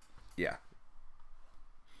 Yeah.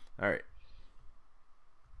 Alright.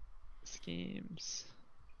 Schemes.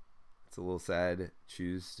 It's a little sad.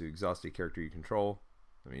 Choose to exhaust a character you control.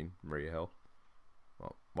 I mean, Maria Hill.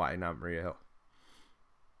 Well, why not Maria Hill?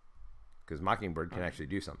 Because Mockingbird can actually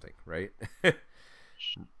do something, right?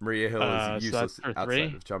 Maria Hill is useless so that's for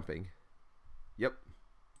outside 3? of jumping. Yep.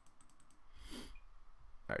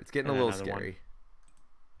 Alright, it's getting And a little another scary. one.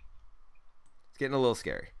 It's getting a little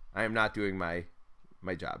scary. I am not doing my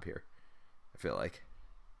job here. I feel like.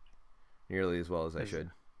 Nearly as well as I should.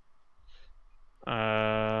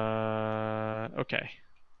 Okay.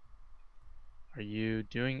 Are you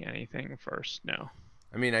doing anything first? No.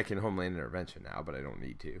 I mean, I can homeland intervention now, but I don't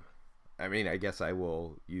need to. I mean, I guess I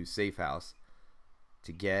will use safe house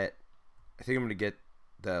to get. I think I'm going to get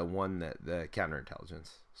the one that the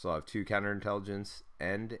counterintelligence. So I'll have 2 counterintelligence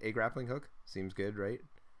and a grappling hook. Seems good, right?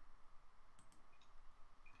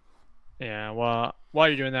 Yeah, well, while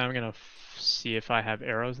you're doing that, I'm gonna see if I have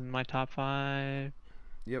arrows in my top 5.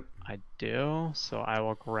 Yep. I do, so I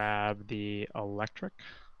will grab the electric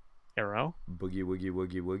arrow. Boogie woogie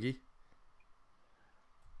woogie woogie.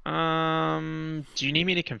 Do you need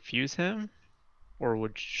me to confuse him,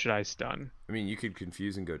 or should I stun? I mean, you could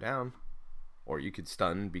confuse and go down, or you could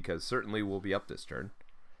stun because certainly we'll be up this turn.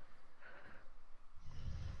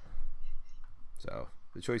 So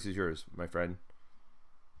the choice is yours, my friend.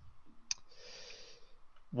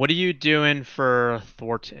 What are you doing for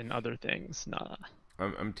thwart and other things? Nah,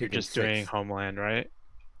 I'm you're taking just 6. doing homeland, right?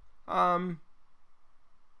 Oh,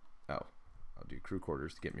 I'll do crew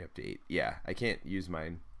quarters to get me up to 8. Yeah, I can't use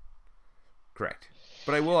mine. Correct,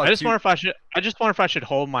 but I will. I just wonder if I should. I just wonder if I should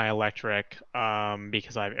hold my electric,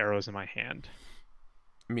 because I have arrows in my hand.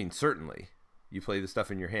 I mean, certainly, you play the stuff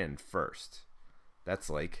in your hand first. That's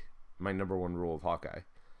like my #1 rule of Hawkeye.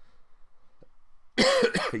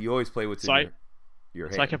 You always play what's in your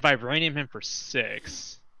hand. So I can vibranium him for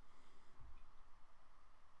 6.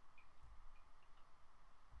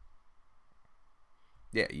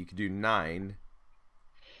 Yeah, you could do 9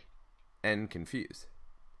 and confuse.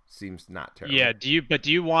 Seems not terrible. Yeah. Do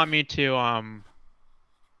you want me to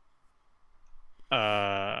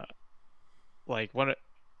like what?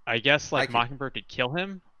 I guess like Mockingbird could kill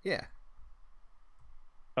him. Yeah.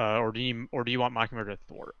 Or do you want Mockingbird to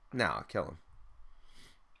thwart? No, I'll kill him.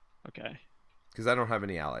 Okay. Because I don't have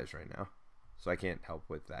any allies right now, so I can't help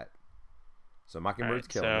with that. So Mockingbird's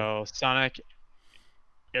killing him. So Sonic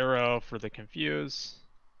arrow for the confuse.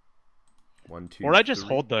 1, 2. Or I just 3.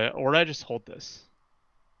 hold this.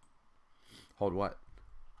 Hold what?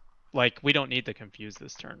 Like we don't need the confuse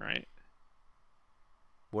this turn, right?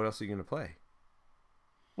 What else are you gonna play?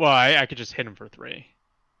 Well, I could just hit him for 3,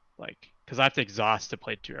 like because I have to exhaust to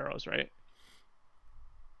play 2 arrows, right?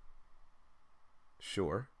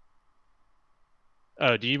 Sure.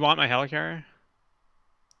 Oh, do you want my helicarrier?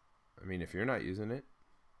 I mean, if you're not using it.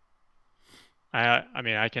 I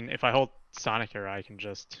mean, I can if I hold Sonic arrow, I can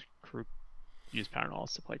just use power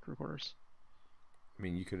knowledge to play crew quarters. I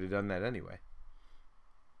mean, you could have done that anyway.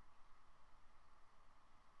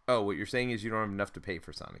 Oh, what you're saying is you don't have enough to pay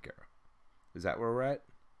for Sonic Arrow. Is that where we're at?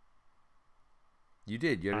 You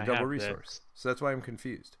did. You had a double resource. This. So that's why I'm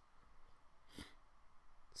confused.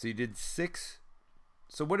 So you did 6.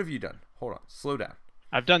 So what have you done? Hold on. Slow down.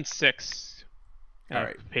 I've done 6. All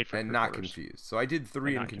right. Paid for and not confused. So I did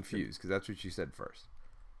 3 and confused because that's what you said first.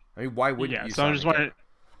 I mean, why wouldn't you? So I'm just wondering.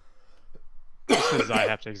 Because I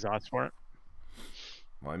have to exhaust for it.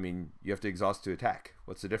 Well, I mean, you have to exhaust to attack.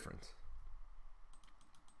 What's the difference?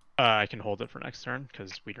 I can hold it for next turn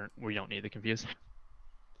because we don't need the confuse.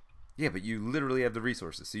 Yeah, but you literally have the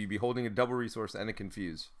resources, so you'd be holding a double resource and a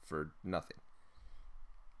confuse for nothing,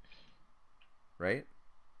 right?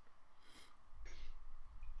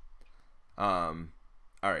 All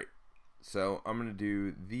right. So I'm gonna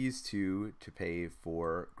do these 2 to pay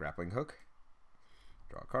for grappling hook.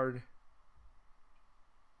 Draw a card.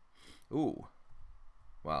 Ooh.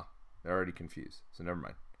 Well, they're already confused, so never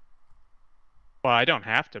mind. Well, I don't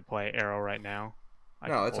have to play Arrow right now.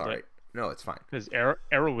 No, it's all right. No, it's fine. Because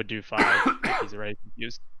Arrow would do 5 if he's already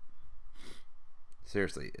confused.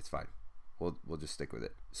 Seriously, it's fine. We'll just stick with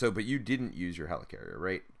it. So, but you didn't use your helicarrier,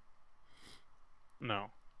 right? No.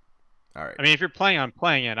 All right. I mean, if you're planning on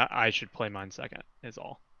playing it, I should play mine second, is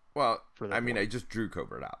all. Well, I mean, I just drew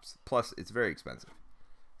Covert Ops. Plus, it's very expensive.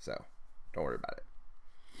 So, don't worry about it.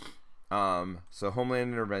 So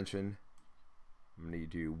Homeland Intervention. I'm going to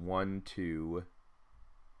do 1, 2,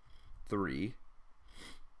 3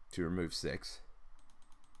 to remove 6.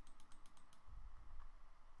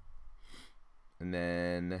 And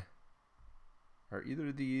then, are either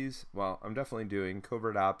of these, well, I'm definitely doing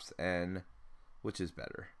Covert Ops and which is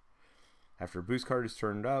better. After a boost card is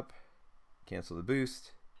turned up, cancel the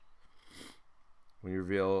boost. When you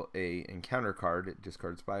reveal a encounter card, it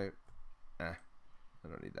discards by, I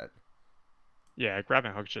don't need that. Yeah,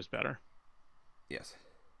 grabbing hook's just better. Yes.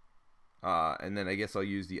 And then I guess I'll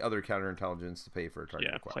use the other counterintelligence to pay for a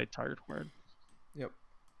target required. Play target required. Yep.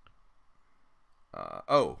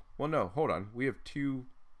 Oh, well, no, hold on. We have 2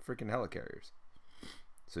 freaking helicarriers.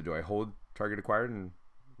 So do I hold target acquired and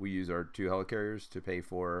we use our 2 helicarriers to pay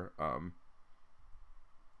for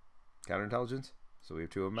counterintelligence? So we have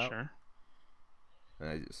 2 of them out? Sure. And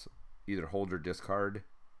I just either hold or discard.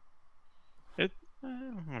 I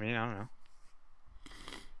mean, I don't know.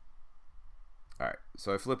 Alright,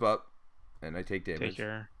 so I flip up and I take damage. Take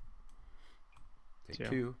your... Take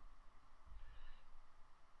 2.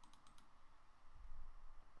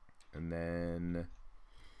 And then...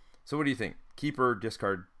 So what do you think? Keep or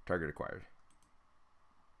discard target acquired?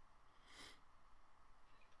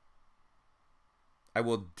 I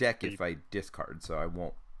will deck if I discard, so I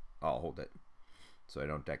won't... I'll hold it. So I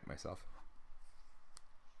don't deck myself.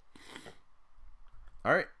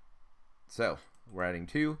 Alright. So, we're adding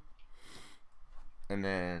 2. And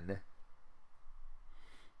then...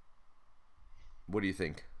 What do you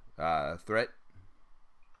think? Threat?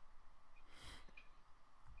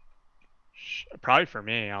 Probably for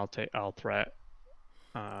me, I'll threat.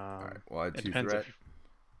 Alright, well I had 2 threat.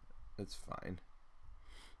 That's fine.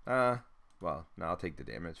 Well, no, I'll take the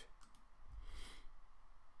damage.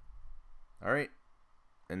 Alright.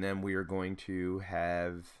 And then we are going to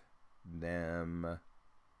have them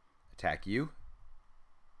attack you.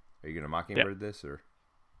 Are you going to Mockingbird this, or?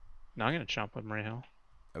 No, I'm going to chomp with Marie Hill.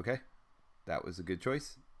 Okay. That was a good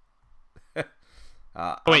choice.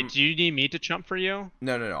 Wait, do you need me to chump for you?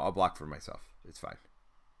 No. I'll block for myself. It's fine.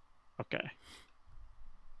 Okay.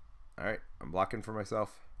 Alright, I'm blocking for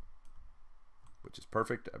myself, which is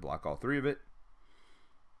perfect. I block all 3 of it.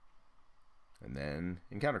 And then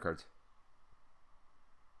encounter cards.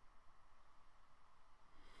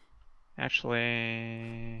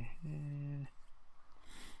 Actually...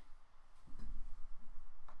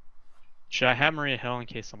 Should I have Maria Hill in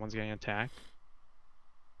case someone's getting attacked?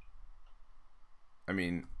 I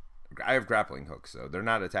mean, I have grappling hooks, so they're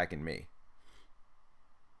not attacking me.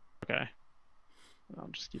 Okay. I'll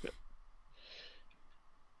just keep it.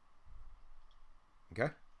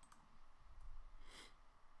 Okay.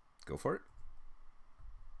 Go for it.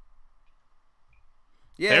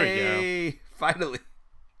 Yay! There we go. Finally.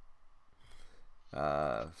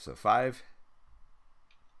 So 5.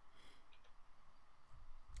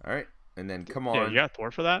 All right. And then come on. Yeah, you got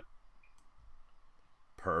Thor for that?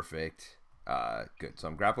 Perfect. Good. So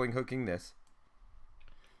I'm grappling hooking this.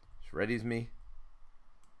 Which readies me.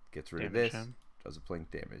 Gets rid of this. Does a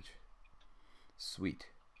plink damage. Sweet.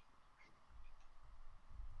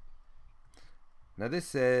 Now this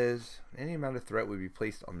says any amount of threat would be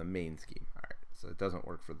placed on the main scheme. Alright, so it doesn't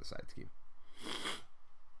work for the side scheme.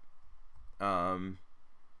 Alright,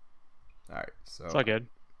 so it's all good.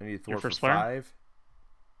 I need Thor for for flare? 5.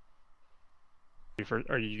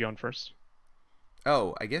 Are you going first?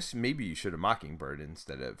 Oh, I guess maybe you should have Mockingbird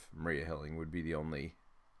instead of Maria Hilling would be the only.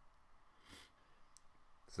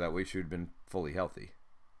 So that way she would have been fully healthy.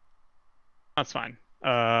 That's fine.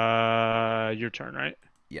 Your turn, right?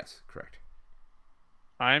 Yes, correct.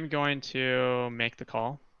 I'm going to make the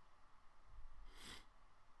call.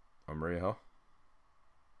 On Maria Hill?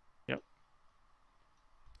 Yep.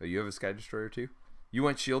 Oh, you have a Sky Destroyer too? You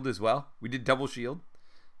went shield as well? We did double shield?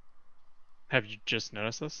 Have you just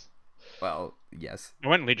noticed this? Well, yes. I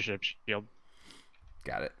went leadership shield.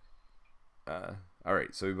 Got it.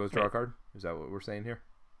 Alright, so we both draw a card? Is that what we're saying here?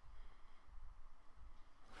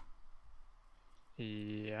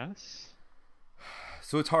 Yes.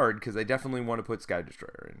 So it's hard because I definitely want to put Sky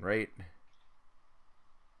Destroyer in, right?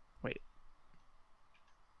 Wait.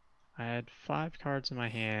 I had 5 cards in my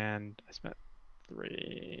hand. I spent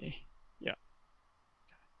 3. Yeah.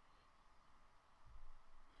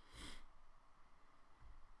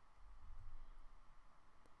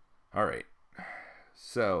 All right.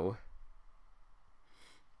 So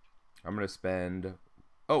I'm going to spend...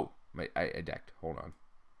 Oh, I decked. Hold on.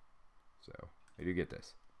 So I do get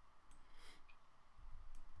this.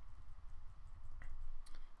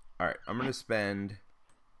 All right. I'm going to spend...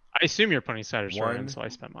 I assume you're putting Sky Destroyer in, 1, so I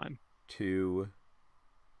spent mine. 2,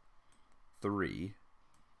 3.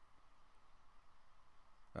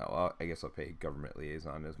 Oh, well, I guess I'll pay Government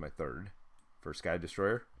Liaison as my 3rd for Sky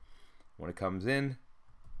Destroyer. When it comes in,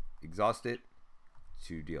 exhaust it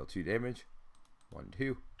to deal 2 damage. 1,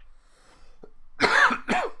 2.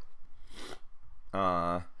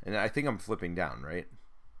 And I think I'm flipping down, right?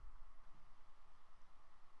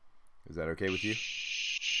 Is that okay with you?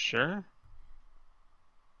 Sure.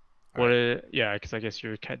 Right. Yeah, because I guess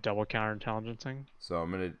you're double counterintelligencing. So I'm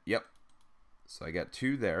gonna, yep. So I got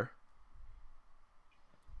 2 there.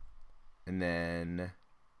 And then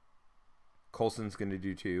Coulson's gonna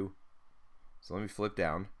do 2. So let me flip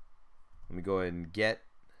down. Let me go ahead and get.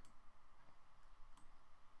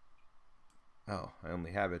 Oh, I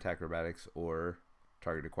only have attack acrobatics or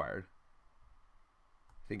target acquired.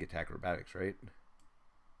 I think attack acrobatics, right?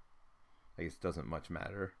 I guess it doesn't much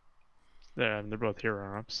matter. They're both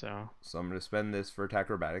hero ups, so. So I'm going to spend this for attack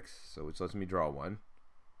acrobatics, so which lets me draw 1.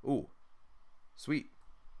 Ooh, sweet.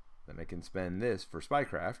 Then I can spend this for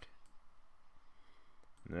spycraft.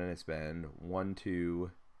 And then I spend 1,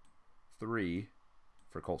 2, 3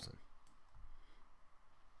 for Coulson.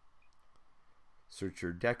 Search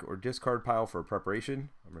your deck or discard pile for preparation.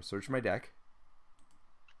 I'm going to search my deck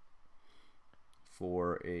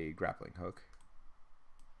for a grappling hook.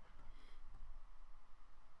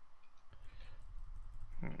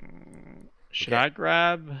 Should I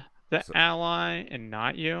grab the ally and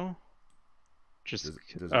not you? Just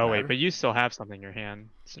oh wait, but you still have something in your hand,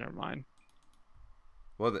 so never mind.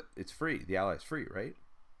 Well, it's free. The ally's free, right?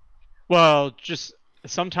 Well, just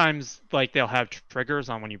sometimes like they'll have triggers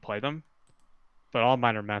on when you play them, but all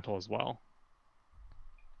mine are mental as well.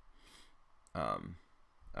 All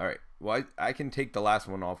right. Well, I can take the last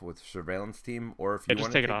one off with surveillance team, or if you just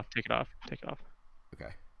want take to it off. Take it off. Take it off.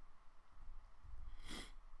 Okay.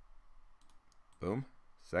 Boom.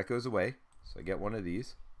 So that goes away. So I get one of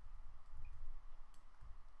these.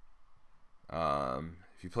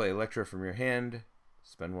 If you play Electra from your hand,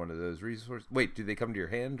 spend one of those resources. Wait, do they come to your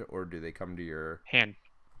hand or do they come to your hand?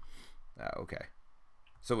 Okay.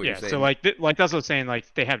 So what yeah, you're saying? So like that's what I was saying.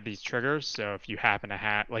 Like they have these triggers. So if you happen to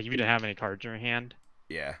have, like, if you didn't have any cards in your hand,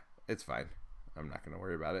 yeah, it's fine. I'm not gonna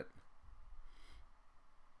worry about it.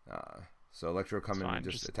 So Electro come in and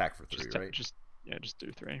just attack for 3, right? Just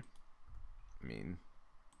do 3. I mean,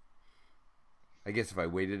 I guess if I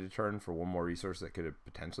waited a turn for one more resource, that could have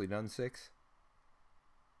potentially done 6.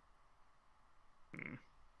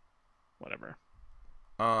 Whatever.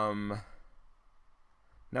 Now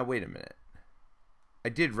wait a minute. I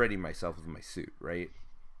did ready myself with my suit, right?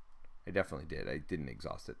 I definitely did. I didn't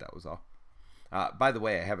exhaust it. That was all. By the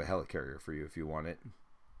way, I have a helicarrier for you if you want it.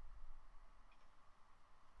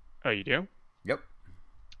 Oh, you do? Yep.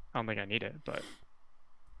 I don't think I need it, but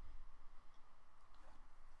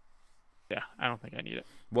yeah, I don't think I need it.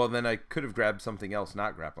 Well, then I could have grabbed something else,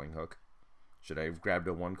 not grappling hook. Should I have grabbed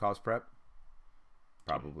a 1-cost prep?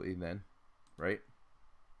 Probably then, right?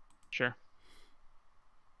 Sure.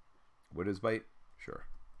 Widow's Bite? Sure.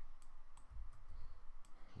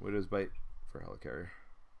 Widow's Bite for helicarrier.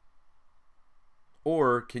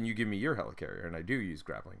 Or can you give me your helicarrier and I do use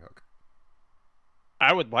grappling hook?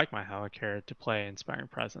 I would like my helicarrier to play Inspiring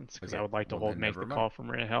Presence because I would like to make the call from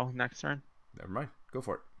Maria Hill next turn. Never mind. Go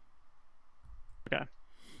for it. Okay.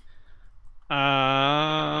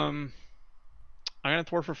 I'm gonna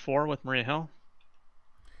thwart for 4 with Maria Hill.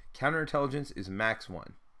 counterintelligence is max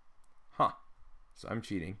 1. Huh. So I'm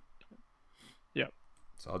cheating. Yep.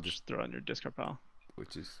 So I'll just throw it in your discard pile.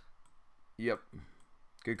 Which is, yep.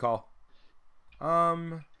 Good call.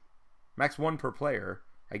 Max 1 per player.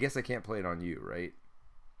 I guess I can't play it on you, right?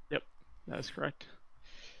 Yep, that is correct.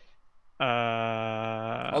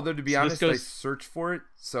 Although, to be honest, I searched for it,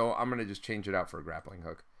 so I'm going to just change it out for a grappling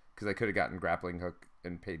hook. Because I could have gotten grappling hook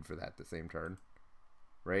and paid for that the same turn.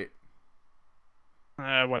 Right?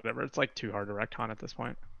 Whatever. It's like too hard to retcon at this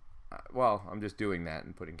point. Well, I'm just doing that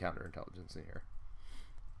and putting counterintelligence in here.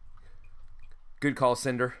 Good call,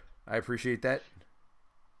 Cinder. I appreciate that.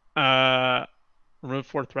 Remove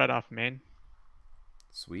 4 threat off main.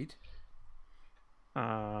 Sweet.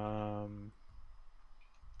 I'll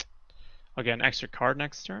get an extra card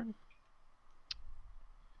next turn.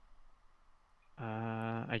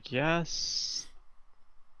 I guess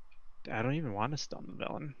I don't even want to stun the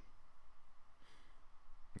villain.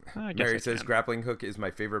 Mary says grappling hook is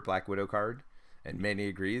my favorite Black Widow card, and Manny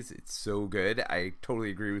agrees. It's so good. I totally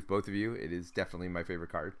agree with both of you. It is definitely my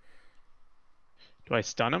favorite card. Do I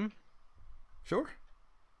stun him? Sure.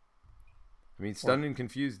 I mean, stunned and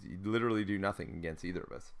confused, you literally do nothing against either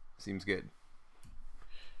of us. Seems good.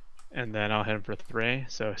 And then I'll hit him for 3,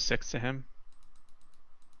 so 6 to him.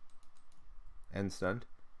 And stunned?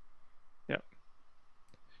 Yep.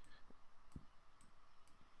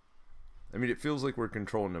 I mean, it feels like we're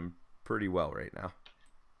controlling him pretty well right now.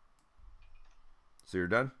 So you're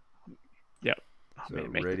done? Yep. So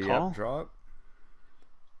ready up, draw up.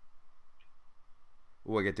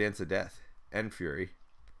 Oh, I get Dance of Death and Fury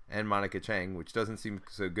and Monica Chang, which doesn't seem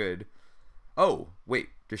so good. Oh, wait.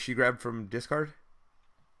 Does she grab from discard?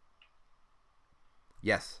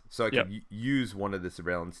 Yes. So I could use one of the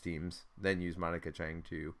surveillance teams, then use Monica Chang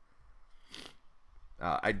to...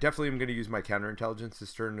 I definitely am going to use my counterintelligence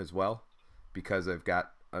this turn as well, because I've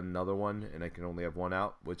got another one and I can only have one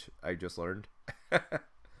out, which I just learned.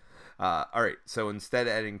 Alright, so instead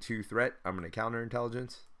of adding 2 threat, I'm going to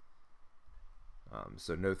counterintelligence.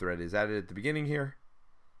 So no threat is added at the beginning here.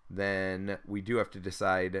 Then we do have to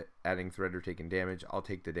decide adding threat or taking damage. I'll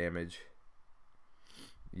take the damage.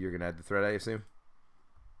 You're going to add the threat, I assume?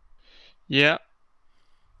 Yeah.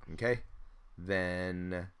 Okay.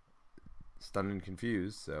 Then stunned and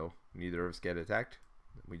confused, so neither of us get attacked.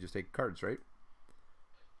 We just take cards, right?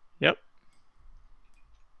 Yep.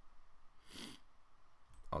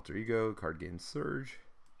 Alter Ego, card gains Surge.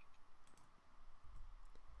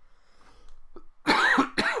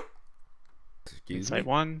 Excuse Insight me.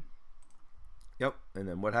 1. Yep. And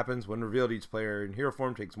then what happens when revealed? Each player in hero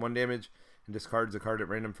form takes 1 damage and discards a card at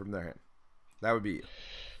random from their hand. That would be you.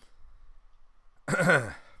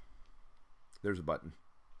 There's a button.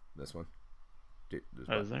 This one. Dude,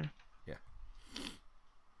 Is there? Yeah.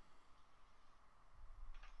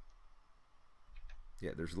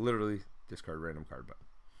 Yeah, there's literally discard random card button.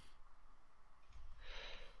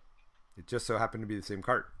 It just so happened to be the same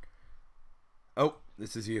card. Oh,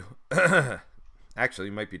 this is you. Actually,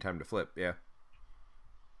 it might be time to flip, yeah.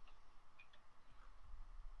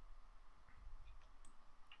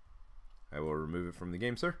 I will remove it from the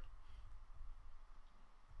game, sir.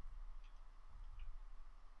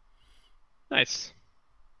 Nice.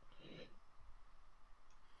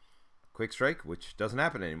 Quick Strike, which doesn't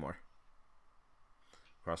happen anymore.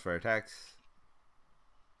 Crossfire attacks.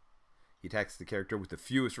 He attacks the character with the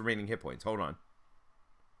fewest remaining hit points. Hold on.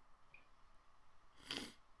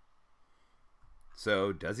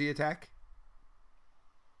 So, does he attack?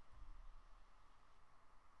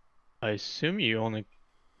 I assume you only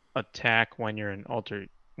attack when you're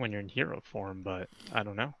in hero form, but I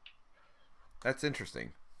don't know. That's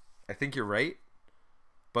interesting. I think you're right.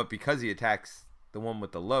 But because he attacks the one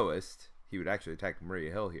with the lowest, he would actually attack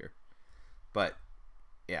Maria Hill here. But,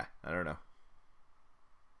 yeah, I don't know.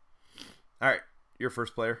 Alright, your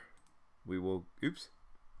first player. We will... Oops.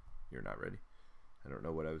 You're not ready. I don't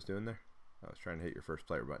know what I was doing there. I was trying to hit your first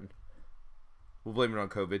player button. We'll blame it on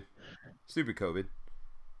COVID. Stupid COVID.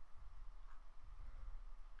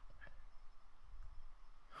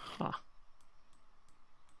 Huh.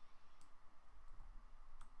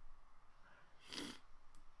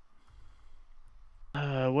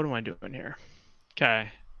 What am I doing here? Okay.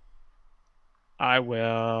 I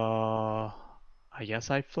guess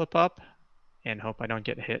I flip up and hope I don't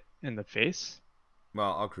get hit in the face.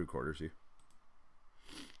 Well, I'll crew quarters you.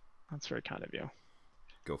 That's very kind of you.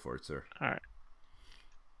 Go for it, sir. All right.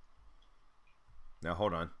 Now,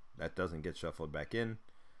 hold on. That doesn't get shuffled back in.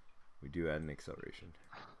 We do add an acceleration.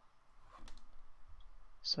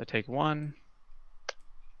 So I take 1.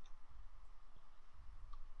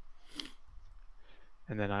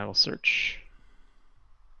 And then I will search.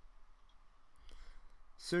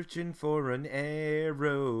 Searching for an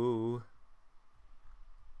arrow.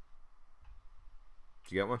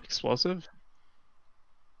 Did you get one? Explosive.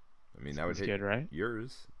 I mean, that would Sounds hit good, right?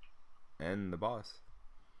 yours and the boss,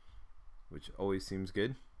 which always seems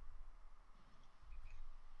good.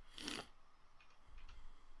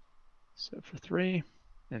 So for 3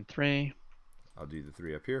 and 3. I'll do the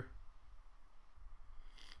 3 up here.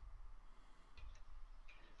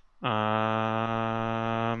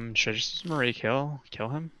 Should I just use Marie kill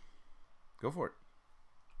him? Go for it.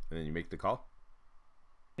 And then you make the call.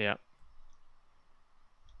 Yeah.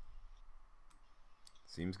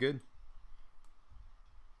 Seems good.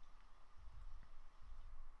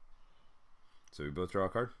 So we both draw a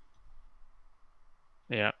card?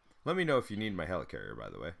 Yeah. Let me know if you need my helicarrier, by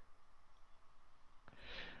the way.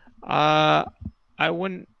 I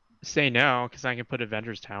wouldn't say no, because I can put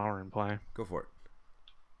Avengers Tower in play. Go for it.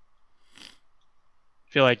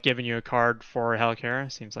 Feel like giving you a card for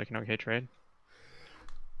Helicarrier seems like an okay trade.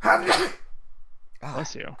 Bless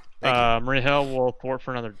you. Thank you. Marie Hill will thwart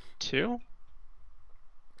for another 2.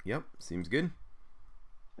 Yep, seems good.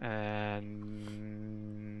 And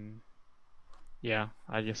yeah,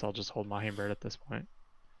 I guess I'll just hold my Hummingbird at this point.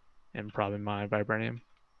 And probably my Vibranium.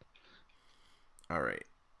 Alright.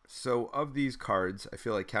 So of these cards, I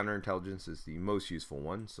feel like Counterintelligence is the most useful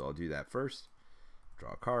one, so I'll do that first.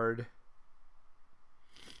 Draw a card.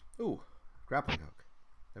 Ooh, grappling hook.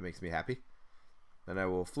 That makes me happy. Then I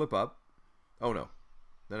will flip up. Oh no.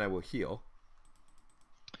 Then I will heal.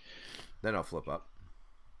 Then I'll flip up.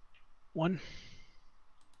 1.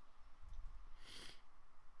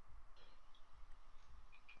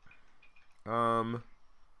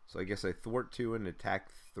 So I guess I thwart 2 and attack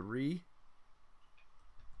 3.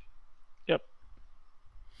 Yep.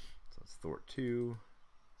 So let's thwart 2.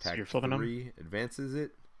 Attack So you're flipping 3 advances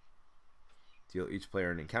it. Deal each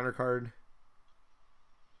player an encounter card.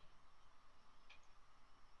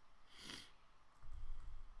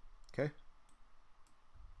 Okay.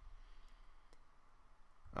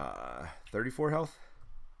 34 health.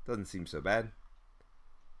 Doesn't seem so bad.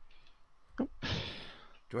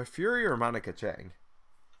 Do I Fury or Monica Chang?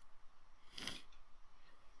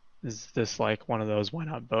 Is this like one of those why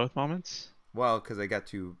not both moments? Well, because I got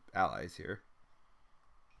 2 allies here.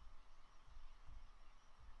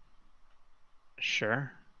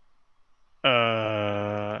 Sure.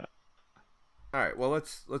 All right. Well,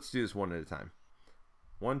 let's do this one at a time.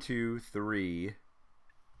 1, 2, 3,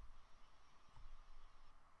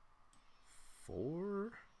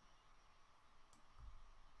 4.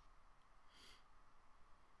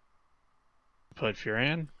 Put Fury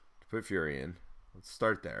in. Put Fury in. Let's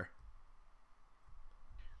start there.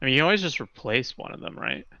 I mean, you always just replace one of them,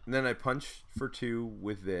 right? And then I punch for 2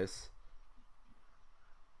 with this.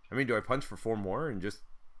 I mean, do I punch for 4 more and just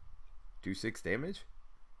do 6 damage?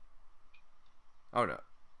 Oh, no.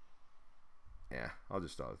 Yeah, I'll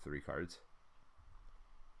just draw 3 cards.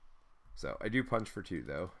 So, I do punch for 2,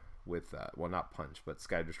 though. With, well, not punch, but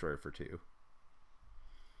Sky Destroyer for 2.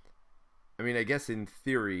 I mean, I guess in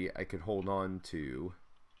theory, I could hold on to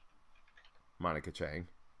Monica Chang.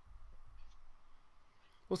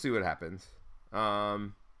 We'll see what happens.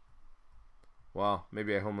 Well,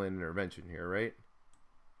 maybe I Homeland Intervention here, right?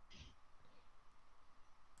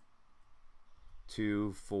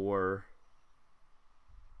 2, 4.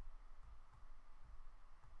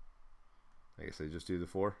 I guess I just do the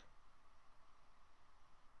 4.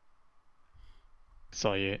 That's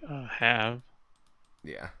all you have.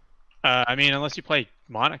 Yeah. I mean, unless you play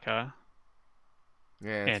Monica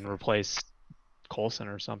Yeah. and replace Coulson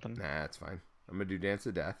or something. Nah, that's fine. I'm gonna do Dance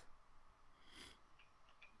of Death.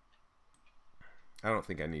 I don't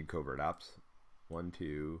think I need Covert Ops. 1,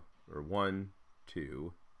 2, or 1,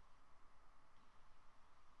 2.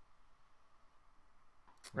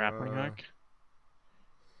 Grappling hook.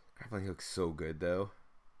 Grappling hook's so good though.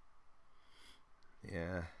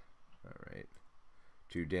 Yeah. Alright.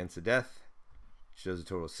 2 Dance of Death. Which does a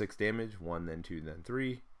total of 6 damage. 1, then 2, then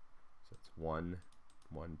 3. So that's 1,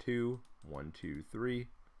 1, 2, 1, 2, 3.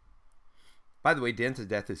 By the way, Dance of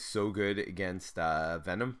Death is so good against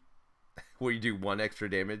Venom, where you do 1 extra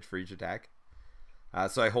damage for each attack.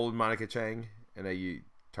 So I hold Monica Chang and I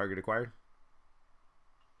target acquired.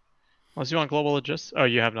 Unless you want global logistics. Oh,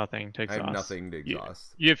 you have nothing to exhaust. I have nothing to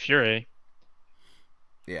exhaust. You have Fury.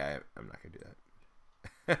 Yeah, I'm not gonna do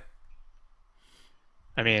that.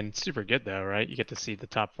 I mean, super good though, right? You get to see the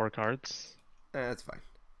top 4 cards. That's fine.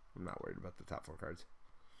 I'm not worried about the top 4 cards.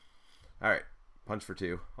 Alright. Punch for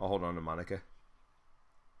 2. I'll hold on to Monica.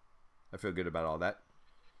 I feel good about all that.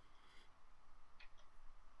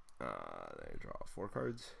 Then I draw 4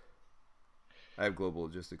 cards. I have global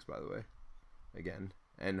logistics, by the way. Again.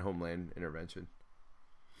 and Homeland Intervention.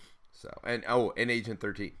 So, and Agent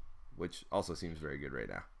 13, which also seems very good right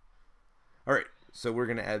now. All right, so we're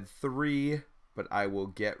going to add 3, but I will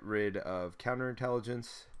get rid of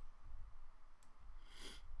counterintelligence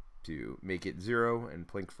to make it 0 and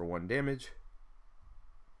plink for 1 damage.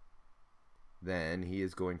 Then he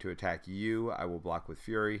is going to attack you. I will block with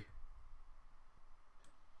Fury.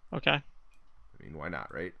 Okay. I mean, why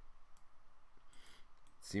not, right?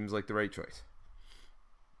 Seems like the right choice.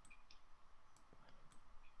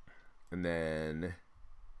 And then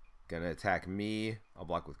gonna attack me. I'll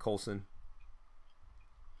block with Coulson.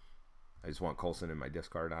 I just want Coulson in my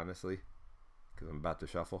discard, honestly, because I'm about to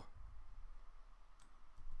shuffle.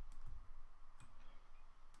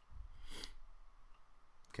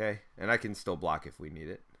 Okay, and I can still block if we need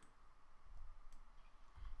it.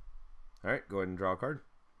 Alright, go ahead and draw a card.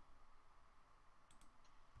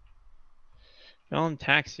 Villain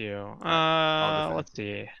attacks you. Let's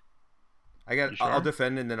see. I'll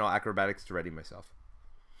defend and then I'll acrobatics to ready myself.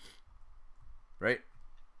 Right?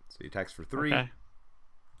 So he attacks for 3. Okay.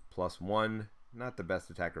 Plus 1. Not the best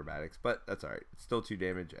attack acrobatics, but that's alright. It's still 2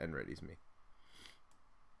 damage and readies me.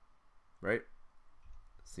 Right?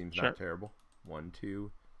 Seems not terrible. 1,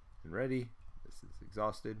 2, and ready. This is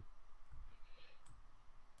exhausted.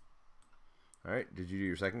 Alright, did you do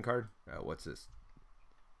your second card? What's this?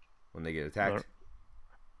 When they get attacked?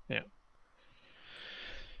 Yeah.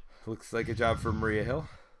 Looks like a job for Maria Hill.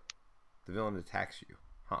 The villain attacks you.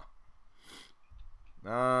 Huh.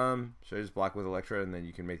 Should I just block with Electra and then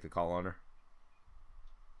you can make the call on her?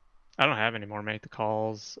 I don't have any more make the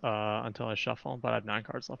calls until I shuffle, but I have 9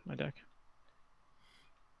 cards left in my deck.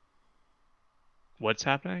 What's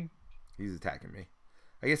happening? He's attacking me.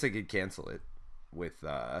 I guess I could cancel it with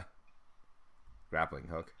grappling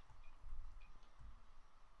hook.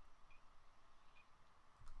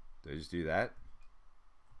 Did I just do that?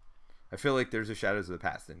 I feel like there's a Shadows of the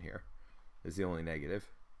Past in here. Is the only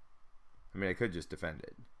negative. I mean, I could just defend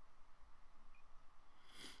it.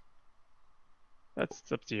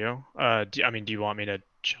 That's up to you. Do you want me to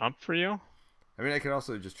jump for you? I mean, I could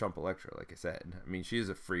also just trump Electra, like I said. I mean, she is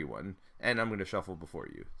a free one, and I'm going to shuffle before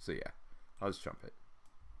you. So yeah, I'll just trump it.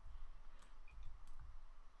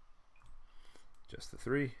 Just the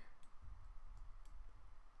 3.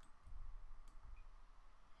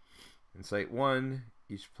 Insight 1.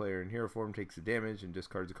 Each player in hero form takes the damage and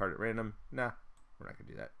discards a card at random. Nah, we're not going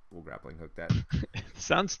to do that. We'll grappling hook that.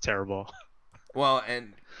 Sounds terrible. Well,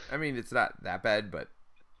 and I mean, it's not that bad, but...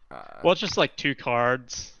 well, it's just like 2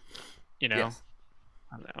 cards, you know? Yes.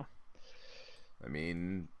 I don't know. I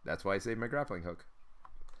mean, that's why I saved my grappling hook.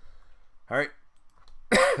 Alright.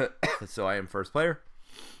 So I am first player.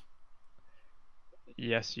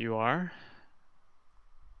 Yes, you are.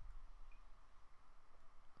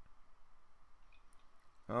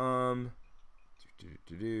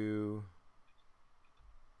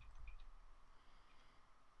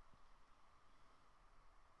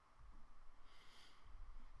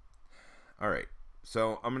 Alright,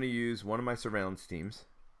 so I'm going to use one of my surveillance teams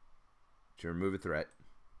to remove a threat.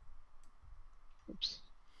 Oops.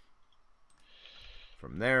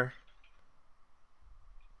 From there,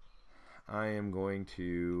 I am going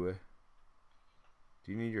to...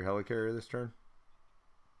 Do you need your helicarrier this turn?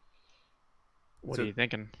 What are you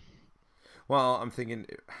thinking? Well, I'm thinking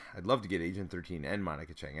I'd love to get Agent 13 and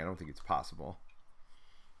Monica Chang. I don't think it's possible.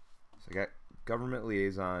 So I got Government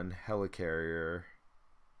Liaison, Helicarrier,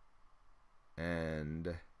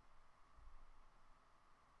 and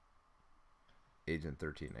Agent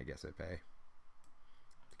 13, I guess I pay.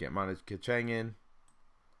 To get Monica Chang in,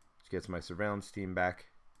 which gets my surveillance team back,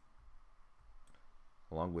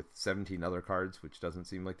 along with 17 other cards, which doesn't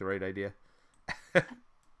seem like the right idea.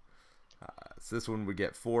 So this one would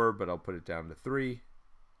get 4, but I'll put it down to 3.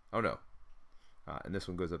 Oh no. And this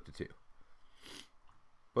one goes up to 2.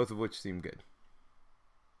 Both of which seem good.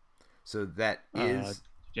 So that is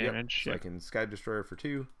damage. Yep. So I can Sky Destroyer for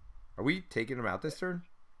 2. Are we taking them out this turn?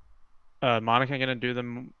 Monica gonna do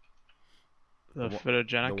the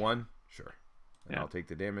photogenic? The 1? Sure. And Yeah. I'll take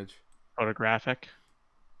the damage. Photographic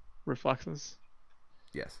reflexes?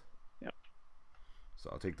 Yes. Yep. So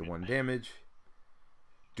I'll take the 1 damage.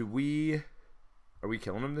 Are we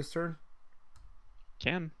killing him this turn?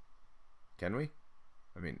 Can we?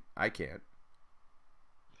 I mean, I can't.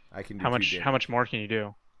 I can do how much more can you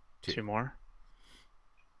do? 2. 2 more?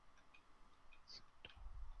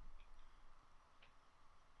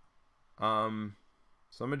 So I'm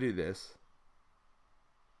gonna do this.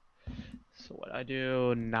 So what I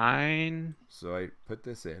do 9. So I put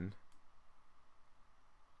this in.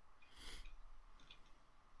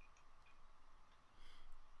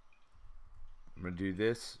 I'm going to do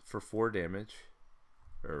this for 4 damage.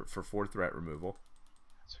 Or for 4 threat removal.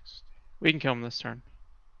 We can kill him this turn.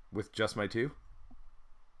 With just my 2?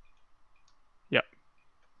 Yep.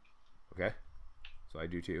 Okay. So I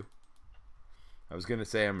do 2. I was going to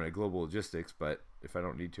say I'm going to global logistics, but if I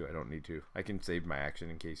don't need to, I don't need to. I can save my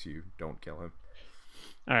action in case you don't kill him.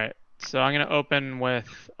 Alright. So I'm going to open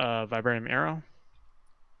with Vibranium Arrow.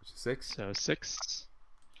 Which is 6. So 6.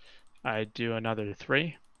 I do another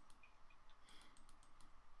 3.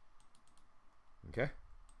 Okay.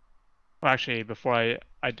 Well, actually, before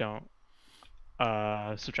I don't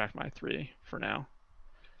subtract my 3 for now.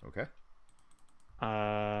 Okay.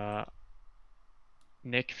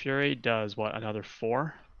 Nick Fury does what? Another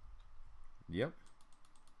 4? Yep.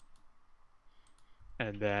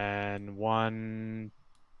 And then 1,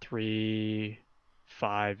 3,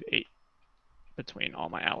 5, 8 between all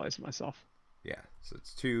my allies and myself. Yeah. So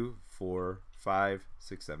it's 2, 4, 5,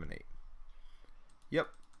 6, 7, 8. Yep.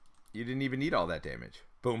 You didn't even need all that damage.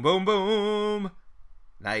 Boom, boom, boom.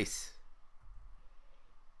 Nice.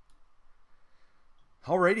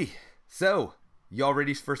 Alrighty. So, y'all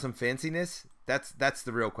ready for some fanciness? That's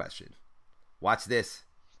the real question. Watch this.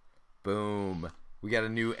 Boom. We got a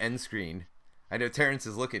new end screen. I know Terence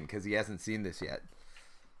is looking because he hasn't seen this yet.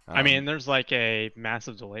 I mean, there's like a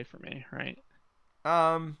massive delay for me, right?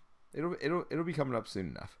 It'll be coming up soon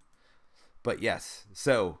enough. But yes,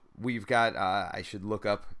 so we've got. I should look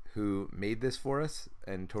up who made this for us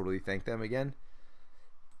and totally thank them again.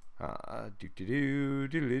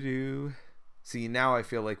 See, now I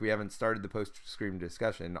feel like we haven't started the post-scream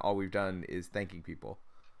discussion. All we've done is thanking people.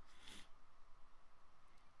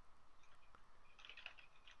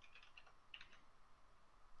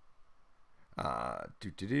 All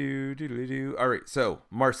right, so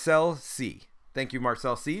Marcel C. Thank you,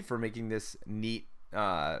 Marcel C, for making this neat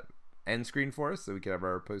end screen for us so we can have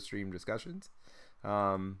our post-stream discussions.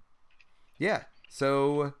 Yeah,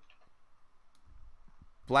 so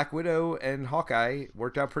Black Widow and Hawkeye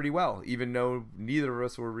worked out pretty well, even though neither of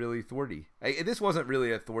us were really thwarty. This wasn't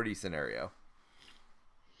really a thwarty scenario.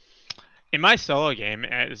 In my solo game,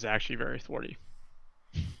 it is actually very thwarty.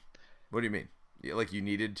 What do you mean? Like you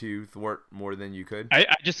needed to thwart more than you could? I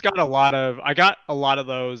just got a lot of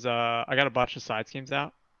those. I got a bunch of side schemes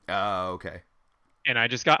out. Oh, okay. And I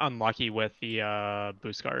just got unlucky with the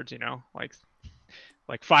boost cards. You know, like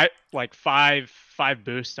five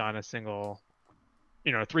boosts on a single.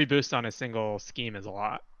 3 boosts on a single scheme is a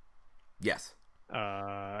lot. Yes.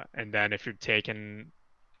 And then if you're taking,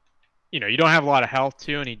 you don't have a lot of health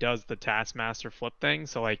too, and he does the Taskmaster flip thing,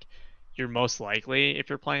 so like you're most likely, if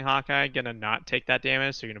you're playing Hawkeye, gonna not take that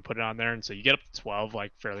damage, so you're gonna put it on there, and so you get up to 12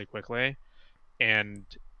 like fairly quickly. And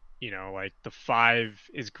like the 5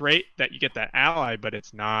 is great that you get that ally, but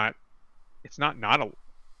it's not a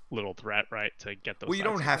little threat, right, to get those. Well, you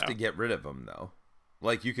don't have to get rid of them though.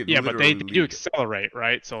 Like you could. Yeah, but they do accelerate,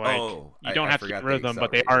 right? So like you don't have to get rid of them,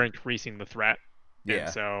 but they are increasing the threat. Yeah. And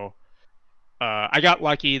so I got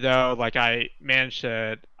lucky though. Like I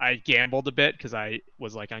gambled a bit because I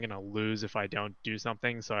was like, I'm gonna lose if I don't do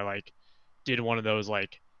something. So I like did one of those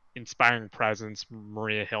like inspiring presence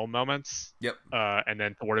Maria Hill moments. Yep. And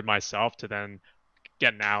then thwarted myself to then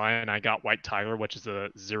get an ally, and I got White Tiger, which is a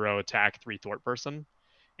 0 attack 3 thwart person,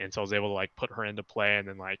 and so I was able to like put her into play, and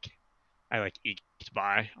then like I like eked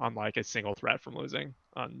by on like a single threat from losing.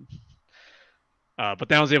 But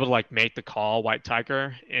then I was able to like make the call White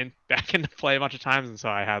Tiger back into play a bunch of times, and so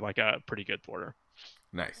I had like a pretty good thwarter.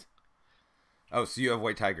 Nice. Oh, so you have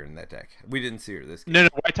White Tiger in that deck. We didn't see her this game. No,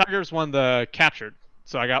 White Tiger's one the captured.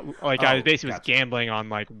 So I got like I basically was gambling on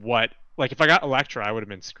like what, like if I got Elektra, I would have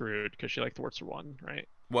been screwed because she like thwarts for 1, right?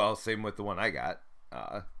 Well, same with the one I got.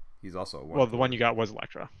 He's also a 1. Well, the one you got was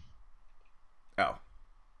Elektra. Oh.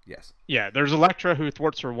 Yes. Yeah, there's Elektra who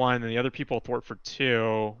thwarts for 1, and the other people thwart for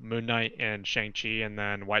 2, Moon Knight and Shang-Chi, and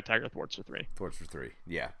then White Tiger thwarts for 3. Thwarts for 3,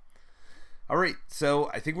 yeah. All right, so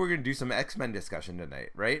I think we're going to do some X-Men discussion tonight,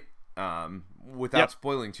 right? Without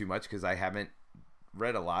spoiling too much, because I haven't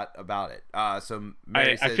read a lot about it. So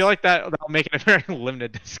Mary says, I feel like that'll make it a very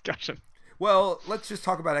limited discussion. Well, let's just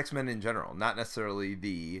talk about X-Men in general, not necessarily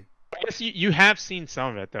the... I guess you have seen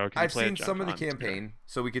some of it, though. I've seen some of the campaign,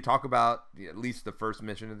 so we could talk about at least the first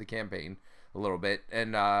mission of the campaign a little bit,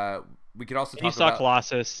 and we could also talk about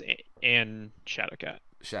Colossus and Shadowcat.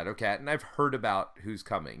 Shadowcat, and I've heard about who's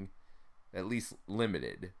coming, at least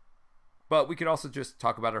limited. But we could also just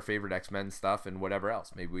talk about our favorite X-Men stuff and whatever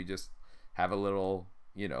else. Maybe we just have a little,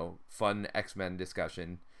 fun X-Men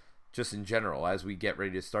discussion just in general as we get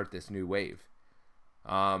ready to start this new wave.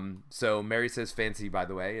 So Mary says fancy, by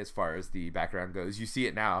the way, as far as the background goes. You see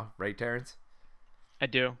it now, right, Terence? I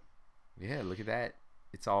do. Yeah, look at that.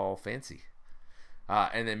 It's all fancy.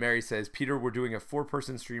 And then Mary says, Peter, we're doing a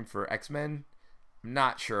 4-person stream for X-Men.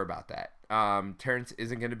 Not sure about that. Terence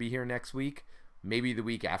isn't going to be here next week. Maybe the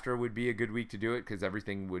week after would be a good week to do it because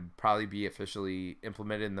everything would probably be officially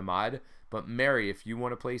implemented in the mod. But Mary, if you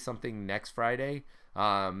want to play something next Friday,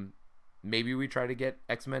 maybe we try to get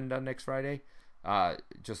X-Men done next Friday.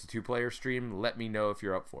 Just a 2-player stream. Let me know if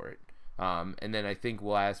you're up for it. And then I think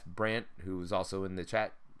we'll ask Brant, who's also in the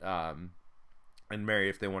chat, and Mary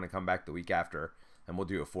if they want to come back the week after, and we'll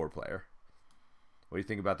do a 4-player. What do you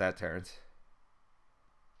think about that, Terence?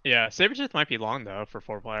 Yeah, Sabretooth might be long though for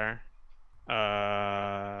 4-player.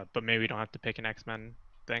 But maybe we don't have to pick an X-Men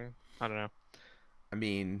thing. I don't know. I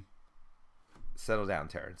mean, settle down,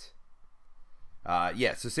 Terence.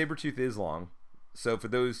 Yeah, so Sabretooth is long. So for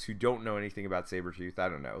those who don't know anything about Sabretooth, I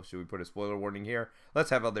don't know. Should we put a spoiler warning here? Let's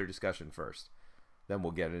have other discussion first. Then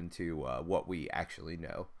we'll get into what we actually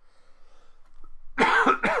know.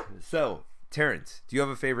 So, Terence, do you have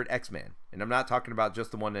a favorite X-Man? And I'm not talking about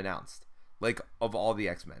just the one announced. Like, of all the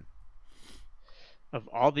X-Men. Of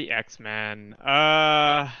all the X-Men,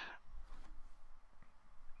 I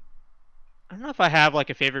don't know if I have like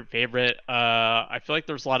a favorite. I feel like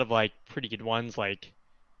there's a lot of like pretty good ones. Like,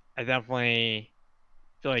 I definitely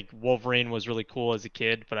feel like Wolverine was really cool as a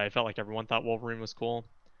kid, but I felt like everyone thought Wolverine was cool.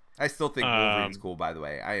 I still think Wolverine's cool, by the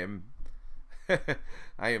way. I am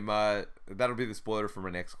that'll be the spoiler for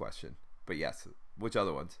my next question. But yes, which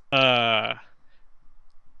other ones? How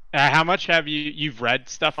much have you've read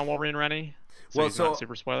stuff on Wolverine already? So Well, not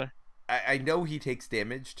super spoiler. I know he takes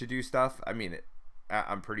damage to do stuff. I mean,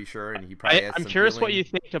 I'm pretty sure, and he probably has I'm some curious what healing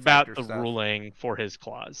you think about the stuff. ruling for his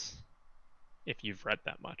claws, if you've read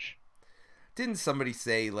that much. Didn't somebody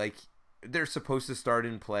say, like, they're supposed to start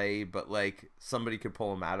in play, but, like, somebody could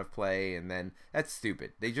pull them out of play, and then that's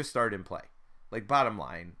stupid. They just start in play. Like, bottom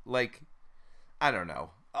line, like, I don't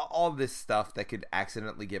know. All this stuff that could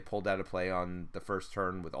accidentally get pulled out of play on the first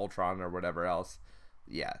turn with Ultron or whatever else.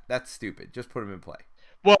 Yeah, that's stupid. Just put them in play.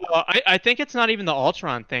 Well, I think it's not even the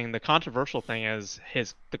Ultron thing. The controversial thing is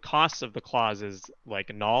the cost of the clause is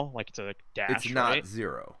like null, like it's a dash. It's not right?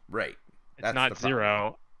 0, right? It's not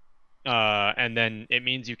 0, and then it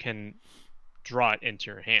means you can draw it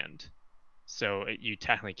into your hand, so you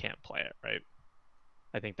technically can't play it, right?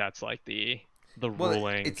 I think that's like the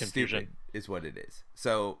ruling it's confusion. Stupid is what it is.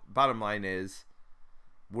 So bottom line is,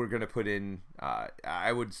 we're gonna put in.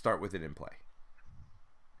 I would start with it in play.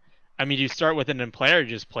 I mean, you start with it in play, or you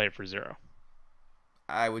just play it for 0?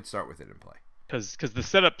 I would start with it in play. Because the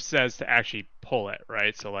setup says to actually pull it,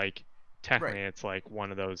 right? So like technically, Right. it's like one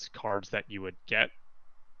of those cards that you would get.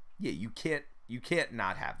 Yeah, you can't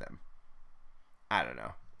not have them. I don't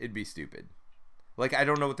know. It'd be stupid. Like, I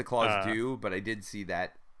don't know what the claws do, but I did see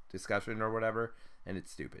that discussion or whatever, and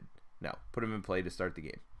it's stupid. No, put them in play to start the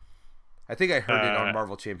game. I think I heard it on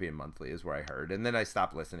Marvel Champion Monthly is where I heard, and then I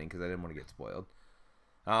stopped listening because I didn't want to get spoiled.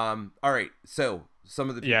 All right, so some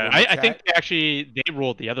of the people in the I chat, think they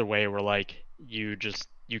ruled the other way, where like you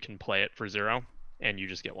can play it for 0, and you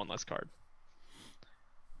just get one less card.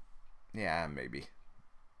 yeah, maybe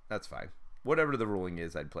that's fine. Whatever the ruling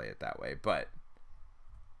is, I'd play it that way, but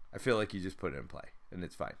I feel like you just put it in play, and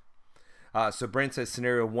it's fine. So Brent says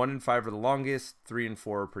scenario 1 and 5 are the longest, 3 and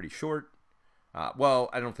 4 are pretty short. Well,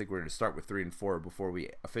 I don't think we're going to start with 3 and 4 before we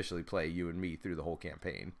officially play you and me through the whole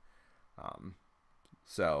campaign.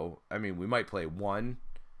 So, I mean, we might play 1,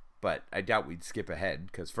 but I doubt we'd skip ahead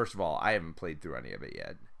because, first of all, I haven't played through any of it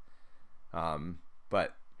yet.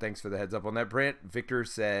 But thanks for the heads up on that, Brant. Victor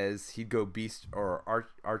says he'd go Beast or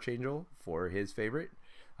Archangel for his favorite.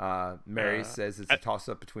 Mary says it's a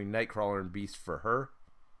toss-up between Nightcrawler and Beast for her.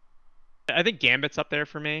 I think Gambit's up there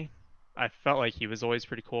for me. I felt like he was always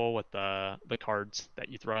pretty cool with the cards that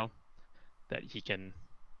you throw, that he can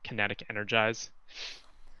kinetic energize.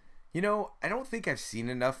 You know, I don't think I've seen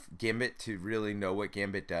enough Gambit to really know what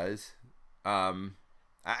Gambit does. I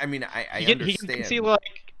mean, I understand. He can see,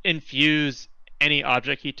 like, infuse any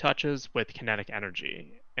object he touches with kinetic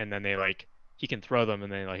energy, and then he can throw them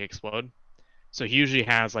and they like explode. So he usually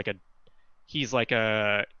has he's like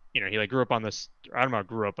a, he like grew up on this, I don't know,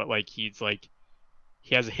 grew up, but like he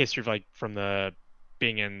has a history of like from the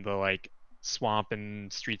being in the like swamp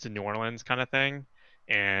and streets of New Orleans kind of thing.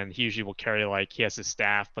 And he usually will carry he has his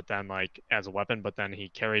staff, but then as a weapon, but then he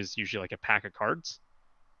carries usually like a pack of cards,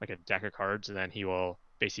 like a deck of cards, and then he will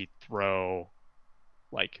basically throw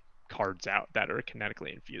cards out that are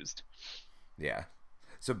kinetically infused. Yeah.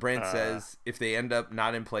 So Brant says if they end up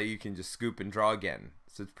not in play, you can just scoop and draw again.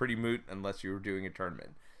 So it's pretty moot unless you were doing a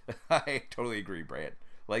tournament. I totally agree, Brant.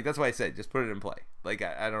 That's why I said just put it in play.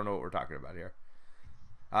 I don't know what we're talking about here.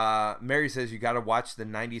 Mary says you got to watch the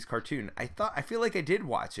 '90s cartoon. I feel like I did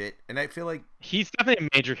watch it, and I feel like He's definitely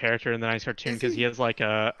a major character in the '90s cartoon is because he he? has like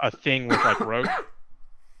a thing with like Rogue.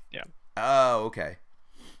 Yeah, Oh, okay.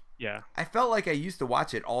 yeah. I felt like I used to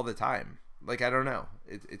watch it all the time. Like I don't know,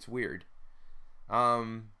 it's weird.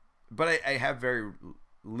 But I have very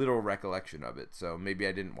little recollection of it, so maybe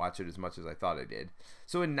I didn't watch it as much as I thought I did.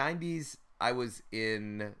 So in '90s, I was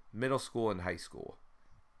in middle school and high school,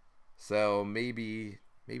 so maybe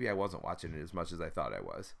I wasn't watching it as much as I thought I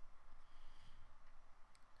was.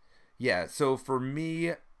 Yeah, so for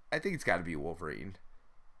me, I think it's got to be Wolverine.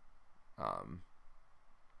 Um,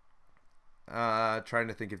 trying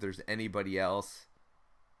to think if there's anybody else.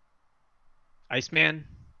 Iceman.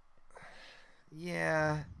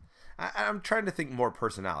 Yeah, I'm trying to think more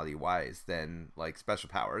personality wise than like special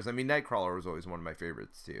powers. I mean, Nightcrawler was always one of my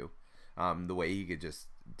favorites too. The way he could just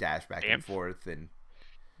dash back and forth and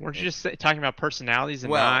Weren't you just talking about personalities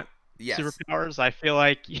and well, not yes. superpowers? I feel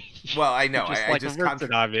like Well, I know. you just I just reversed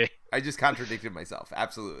it on me. I just contradicted myself.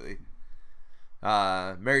 Absolutely.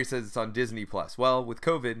 Mary says it's on Disney Plus. Well, with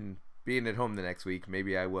COVID and being at home the next week,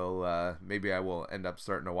 maybe I will. Maybe I will end up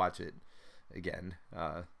starting to watch it again.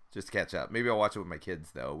 Just to catch up. Maybe I'll watch it with my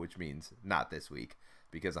kids though, which means not this week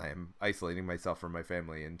because I am isolating myself from my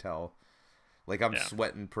family until, like, I'm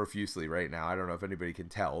sweating profusely right now. I don't know if anybody can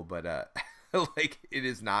tell, but like it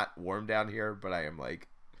is not warm down here, but I am like,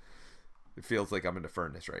 it feels like I'm in a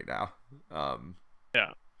furnace right now.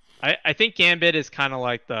 Yeah. I think Gambit is kind of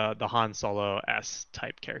like the Han Solo-esque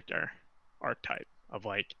type character archetype of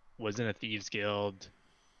like was in a thieves guild,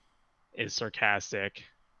 is sarcastic,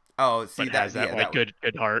 Oh, see but that has that yeah, like that would,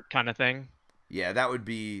 good heart kind of thing. yeah, that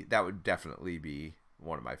would definitely be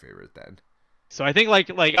one of my favorites then. So I think like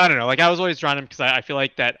I don't know, like I was always drawn to him because I feel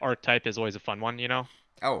like that archetype is always a fun one, you know?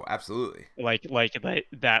 Oh, absolutely. Like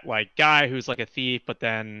that like guy who's like a thief, but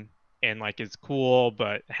then and like is cool,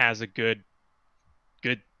 but has a good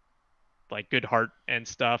like good heart and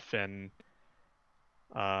stuff, and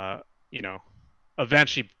uh you know,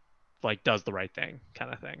 eventually like does the right thing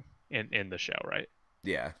kind of thing in the show, right?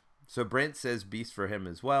 Yeah. So Brent says Beast for him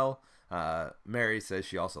as well. Mary says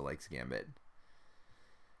she also likes Gambit.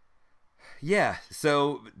 Yeah.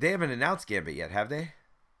 So they haven't announced Gambit yet, have they?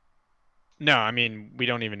 No, I mean we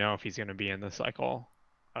don't even know if he's going to be in the cycle.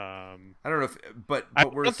 I don't know if, but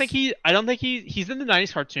we're. I don't think he's in the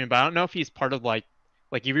 '90s cartoon, but I don't know if he's part of like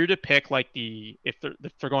if you were to pick like if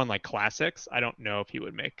they're going like classics, I don't know if he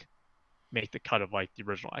would make the cut of like the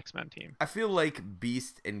original X-Men team. I feel like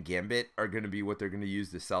Beast and Gambit are going to be what they're going to use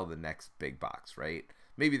to sell the next big box, right?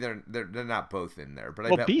 Maybe they're not both in there, but I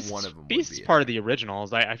bet one of them Beast's would be part of the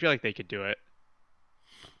originals. I feel like they could do it.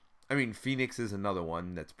 I mean, Phoenix is another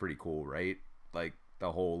one that's pretty cool, right? Like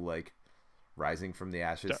the whole like rising from the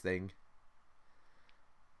ashes thing.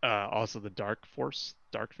 Also the Dark Force,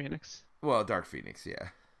 Dark Phoenix. Well, Dark Phoenix, yeah.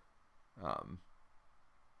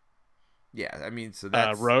 Yeah, I mean, so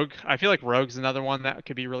that's Rogue. I feel like Rogue's another one that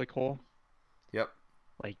could be really cool. Yep.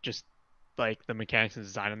 Like just like the mechanics and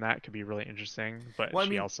design in that could be really interesting, but well,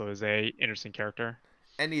 she also is a interesting character.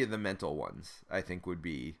 Any of the mental ones, I think, would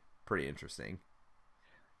be pretty interesting.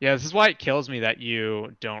 Yeah, this is why it kills me that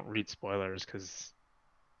you don't read spoilers, because...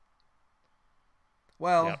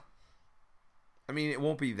 Well, yep. I mean, it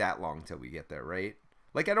won't be that long till we get there, right?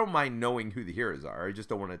 Like, I don't mind knowing who the heroes are. I just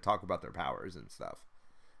don't want to talk about their powers and stuff.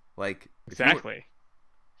 Like, exactly.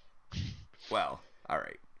 Well, all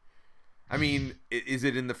right. I mean, is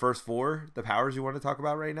it in the first 4, the powers you want to talk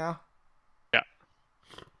about right now? Yeah.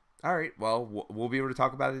 All right. Well, we'll be able to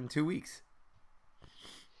talk about it in 2 weeks.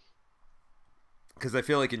 Because I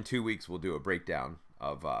feel like in 2 weeks we'll do a breakdown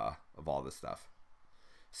of all this stuff.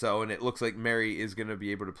 So, and it looks like Mary is going to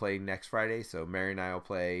be able to play next Friday. So Mary and I will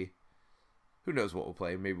play. Who knows what we'll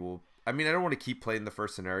play? Maybe we'll. I mean, I don't want to keep playing the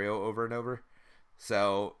first scenario over and over.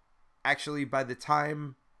 So, actually, by the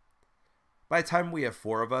time we have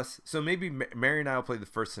 4 of us, so maybe Mary and I will play the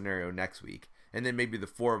first scenario next week, and then maybe the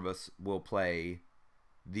 4 of us will play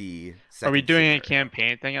the second. Are we doing scenario. A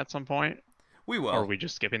campaign thing at some point? We will. Or are we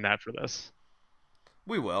just skipping that for this?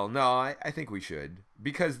 We will. No, I think we should.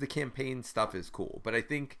 Because the campaign stuff is cool. But I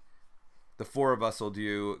think the 4 of us will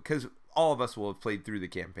do... Because all of us will have played through the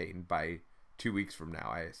campaign by 2 weeks from now,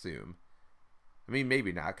 I assume. I mean,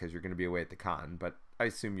 maybe not, because you're going to be away at the con. But I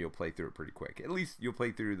assume you'll play through it pretty quick. At least you'll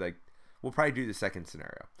play through, like... We'll probably do the second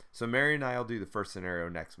scenario. So Mary and I will do the first scenario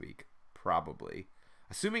next week. Probably.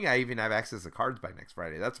 Assuming I even have access to cards by next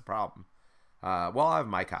Friday. That's a problem. Well, I'll have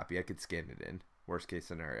my copy. I could scan it in. Worst case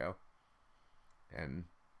scenario. And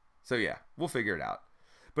so, yeah, we'll figure it out.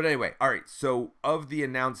 But anyway, all right. So, of the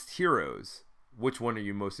announced heroes, which one are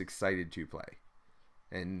you most excited to play?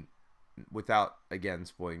 and without again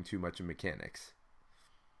spoiling too much of mechanics.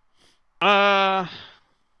 Uh,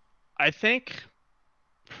 I think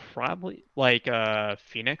probably like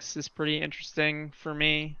Phoenix is pretty interesting for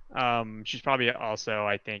me. She's probably also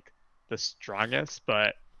I think the strongest,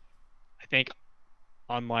 but I think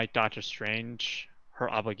unlike Doctor Strange,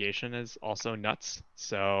 her obligation is also nuts.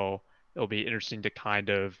 So it'll be interesting to kind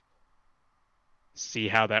of see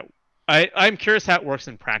how that. I'm curious how it works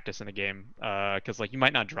in practice in a game, because like you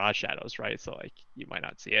might not draw shadows, right? So like you might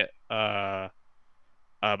not see it. But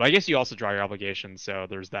I guess you also draw your obligation, so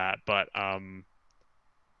there's that. But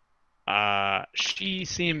she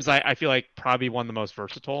seems I feel like probably one of the most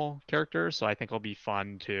versatile characters, so I think it'll be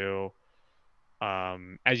fun to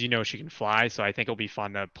as you know she can fly, so I think it'll be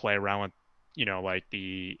fun to play around with like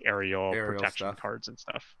the aerial Aerial protection stuff. cards and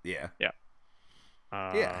stuff. Yeah. Yeah.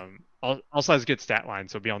 Yeah. Also has good stat line,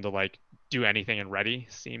 so being able to like do anything and ready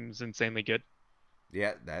seems insanely good.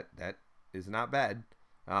 Yeah, that is not bad.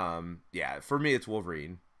 Yeah, for me it's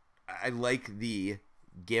Wolverine. I like the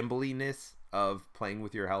gambliness of playing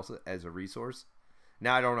with your health as a resource.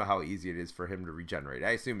 Now I don't know how easy it is for him to regenerate.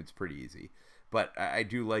 I assume it's pretty easy, but I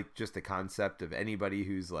do like just the concept of anybody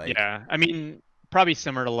who's like, Yeah, I mean probably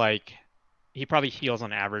similar to like he probably heals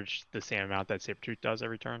on average the same amount that Sabretooth does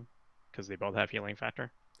every turn because they both have healing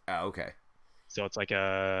factor. oh, okay, So it's like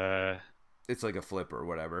a it's like a flip or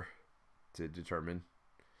whatever to determine.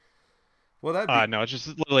 Well, that'd be. no, it's just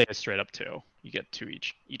literally a straight up two. You get two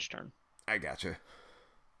each turn. I gotcha.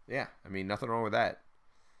 Yeah, I mean nothing wrong with that.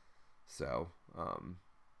 So,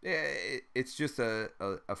 yeah, it's just a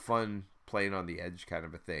fun playing on the edge kind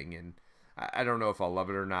of a thing, and I don't know if I'll love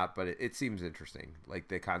it or not, but it seems interesting. Like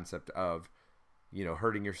the concept of,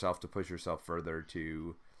 hurting yourself to push yourself further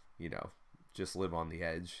to, you know, just live on the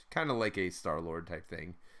edge, kind of like a Star-Lord type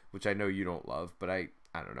thing, which I know you don't love, but I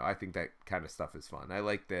don't know. I think that kind of stuff is fun. I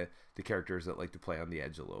like the characters that like to play on the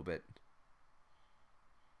edge a little bit.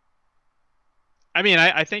 I mean,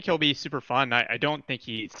 I think he'll be super fun. I don't think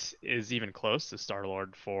he is even close to Star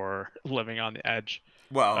Lord for living on the edge.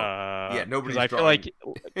 Well, yeah, Because nobody's drawing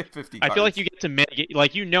 50 I feel like cards. you get to mitigate,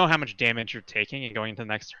 like how much damage you're taking and going to the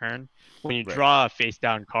next turn. When you Right. draw a face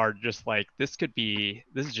down card, just like this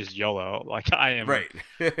is just YOLO. Like Right.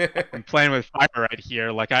 I'm playing with fire right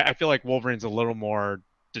here. Like I feel like Wolverine's a little more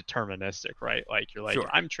deterministic, right? Like you're like Sure.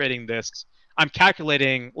 I'm trading this. I'm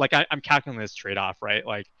calculating like I'm calculating this trade off, right?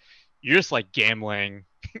 Like you're just like gambling,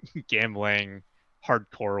 gambling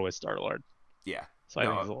hardcore with Star Lord. Yeah. So I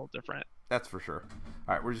think No, it's a little different. that's for sure.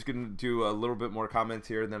 All right, we're just going to do a little bit more comments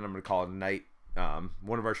here, and then I'm going to call it a night.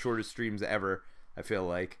 One of our shortest streams ever, I feel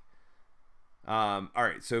like. All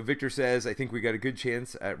right, so Victor says, I think we got a good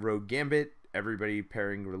chance at Rogue Gambit. Everybody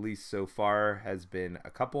pairing released so far has been a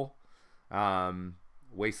couple.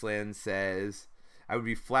 Wasteland says, I would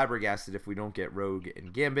be flabbergasted if we don't get Rogue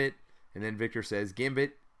and Gambit. And then Victor says,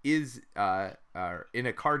 Gambit is in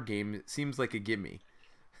a card game. It seems like a gimme.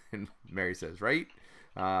 And Mary says, right?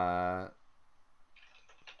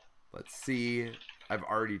 Let's see. I've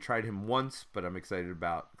already tried him once, but I'm excited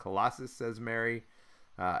about Colossus, says Mary.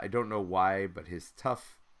 I don't know why, but his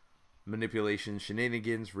tough manipulation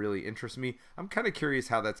shenanigans really interest me. I'm kind of curious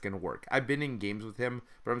how that's going to work. I've been in games with him,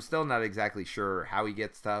 but I'm still not exactly sure how he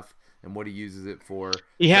gets tough and what he uses it for.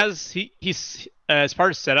 He's as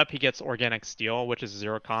part of setup he gets organic steel, which is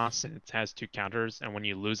 0 cost, and it has 2 counters. And when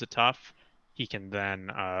you lose a tough, he can then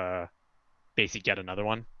basically get another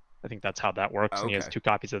one. I think that's how that works, Okay. and he has 2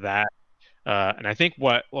 copies of that. And I think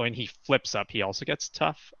when he flips up, he also gets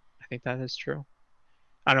tough. I think that is true.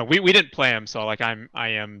 I don't know. We didn't play him, so like I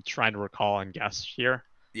am trying to recall and guess here.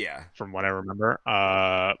 Yeah. From what I remember.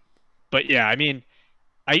 But yeah, I mean,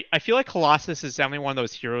 I feel like Colossus is definitely one of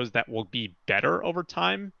those heroes that will be better over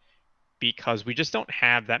time because we just don't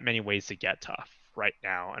have that many ways to get tough right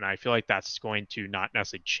now, and I feel like that's going to not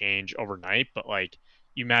necessarily change overnight, but like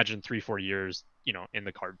you imagine 3-4 years, in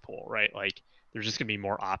the card pool, right? Like there's just gonna be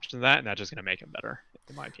more options than that, and that's just gonna make him better,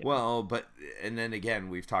 in my opinion. Well, and then again,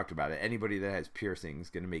 we've talked about it. Anybody that has piercing is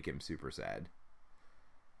going to make him super sad.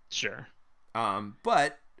 Sure.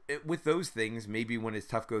 But with those things, maybe when his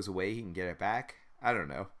tough goes away, he can get it back. I don't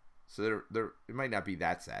know. So it might not be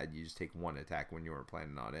that sad. You just take one attack when you were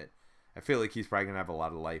planning on it. I feel like he's probably gonna have a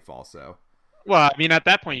lot of life also. Well, I mean, at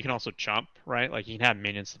that point, you can also chump, right? Like you can have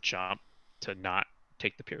minions to chump to not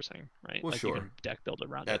take the piercing, right? Well, like sure. you can deck build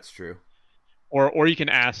around That's it. true. Or you can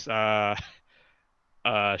ask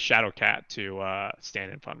Shadowcat to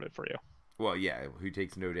stand in front of it for you. Well, yeah, who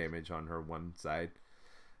takes no damage on her one side.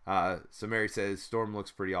 So Mary says Storm looks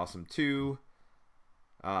pretty awesome too.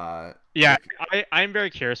 Yeah, I'm very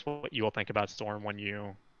curious what you will think about Storm when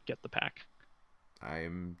you get the pack.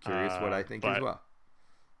 I'm curious what I think as But well.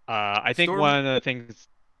 I think Storm, one of the things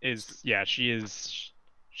is, yeah, she,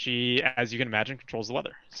 as you can imagine, controls the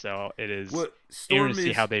weather. So it is what interesting Storm to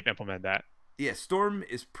see how is they've implemented that. yeah, Storm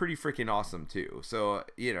is pretty freaking awesome too. So,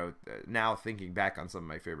 now thinking back on some of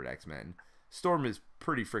my favorite X-Men, Storm is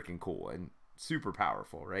pretty freaking cool and super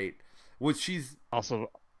powerful, right? Which she's Also,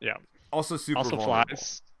 yeah, also super also vulnerable.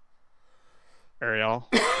 flies Ariel,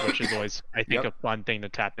 which is always, I think, a Yep. fun thing to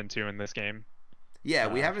tap into in this game. Yeah,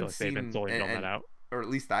 we I feel haven't like they've been seen slowly building that out. or at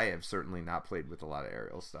least I have certainly not played with a lot of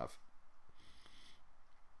aerial stuff.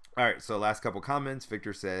 All right, so last couple comments.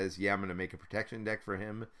 Victor says, "Yeah, I'm going to make a protection deck for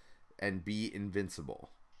him and be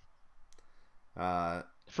invincible." Uh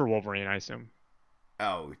For Wolverine, I assume.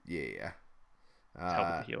 oh, yeah. To help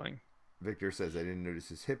with Uh the healing. Victor says, "I didn't notice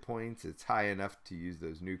his hit points. It's high enough to use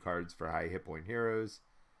those new cards for high hit point heroes."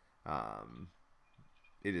 Um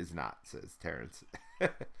it is not, says Terence.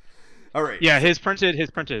 All right. Yeah, So, his printed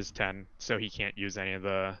is 10, so he can't use any of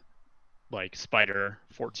the like spider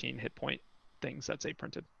 14 hit point things that say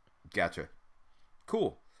printed. gotcha.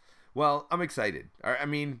 Cool. Well, I'm excited. I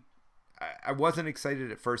mean, I wasn't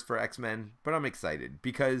excited at first for X-Men, but I'm excited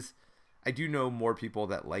because I do know more people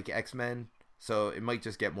that like X-Men, so it might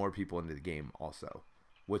just get more people into the game also,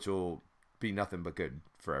 which will be nothing but good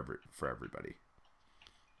for everybody.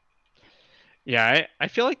 Yeah, I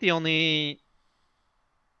feel like the only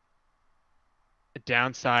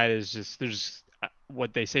downside is just there's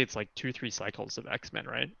what they say, it's like 2-3 cycles of X-Men,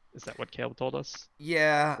 right? Is that what Caleb told us?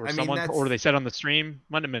 Yeah, Or I mean someone, or that's they said on the stream?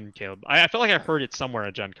 Might have been Caleb. I felt like I heard it somewhere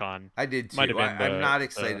at Gen Con. I did Might have too. been I'm not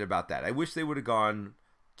excited the about that. I wish they would have gone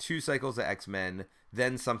 2 cycles of X-Men,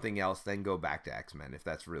 then something else, then go back to X-Men if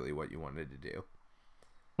that's really what you wanted to do.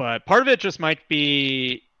 But part of it just might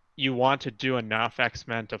be you want to do enough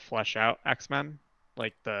X-Men to flesh out X-Men,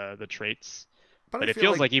 like the traits. But I But it feel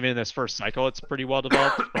feels like like even in this first cycle, it's pretty well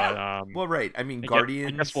developed. But well, right. I mean,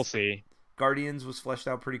 I guess we'll see. Guardians was fleshed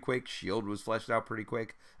out pretty quick. Shield was fleshed out pretty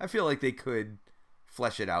quick. I feel like they could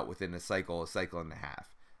flesh it out within a cycle and a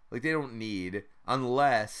half. Like they don't need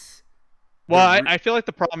unless Well, I feel like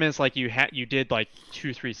the problem is like you did like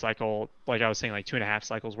 2-3 cycle, like I was saying, like 2.5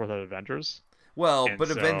 cycles worth of Avengers, well, and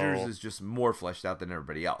but Avengers so is just more fleshed out than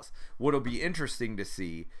everybody else. What'll be interesting to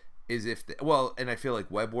see is if well, and I feel like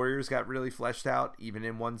Web Warriors got really fleshed out even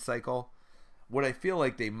in one cycle. What I feel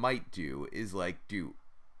like they might do is do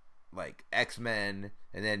like X-Men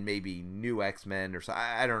and then maybe new X-Men or so.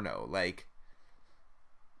 I don't know, like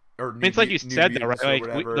or I mean, it's like you new said though, right? mutants or Like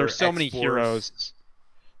whatever. there's so many X-Force. heroes.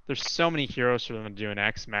 There's so many heroes for them to do an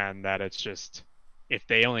X-Men that it's just if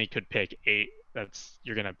they only could pick 8, that's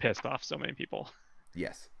you're gonna piss off so many people.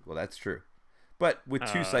 Yes, well that's true. But with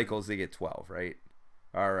 2 cycles, Um, they get 12, right?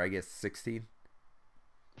 Or I guess 16.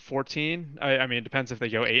 14. I mean, it depends if they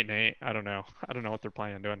go 8 and 8. I don't know. I don't know what they're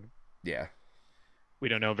planning on doing. Yeah. We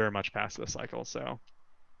don't know very much past this cycle, so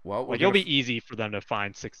Well, we're like it'll gonna. be easy for them to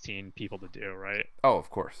find 16 people to do, right? Oh, of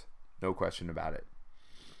course, no question about it.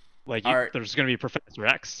 Like All right. there's gonna be Professor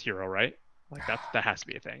X hero, right? Like that has to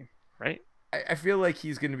be a thing, right? I feel like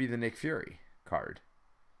he's gonna be the Nick Fury card.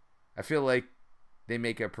 I feel like they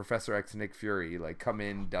make a Professor X Nick Fury come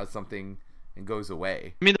in, does something, and goes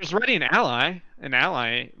away. I mean, there's already an ally. An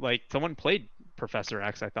ally, like someone played Professor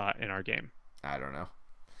X, I thought, in our game. I don't know,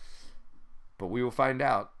 but we will find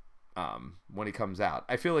out when he comes out.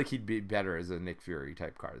 I feel like he'd be better as a Nick Fury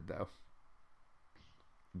type card though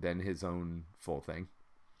than his own full thing.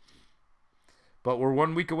 But we're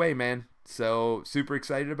 1 week away, man. So super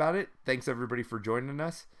excited about it. Thanks everybody for joining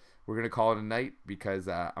us. We're gonna call it a night because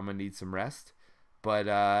I'm gonna need some rest. But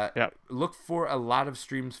Yep. look for a lot of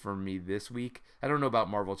streams from me this week. I don't know about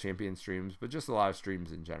Marvel Champion streams, but just a lot of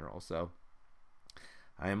streams in general. So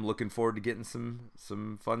I am looking forward to getting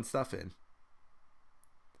some fun stuff in.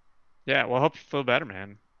 Yeah. Well, I hope you feel better,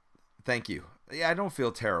 man. Thank you. Yeah, I don't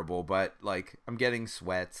feel terrible, but I'm getting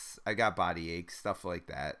sweats. I got body aches, stuff like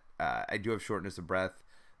that. I do have shortness of breath.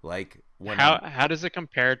 Like when How does it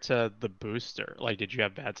compare to the booster? Like, did you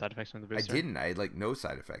have bad side effects from the I booster? didn't. I had no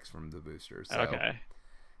side effects from the booster. So Okay.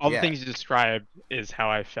 All the yeah, things you described is how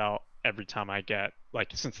I felt every time I get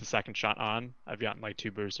since the second shot on. I've gotten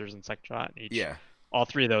 2 boosters in second shot, and yeah. all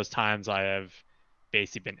 3 of those times I have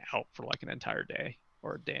basically been out for an entire day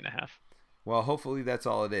or a day and a half. Well, hopefully that's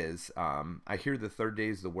all it is. I hear the third day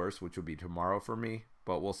is the worst, which will be tomorrow for me,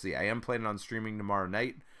 but we'll see. I am planning on streaming tomorrow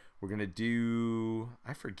night. We're gonna do,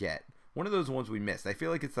 I forget, one of those ones we missed. I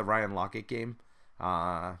feel like it's the Ryan Lockett game.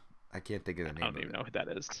 I can't think of the name. I don't even know who that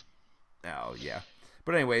is. Oh yeah,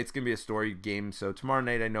 but anyway, it's gonna be a story game. So tomorrow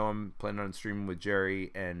night, I know I'm planning on streaming with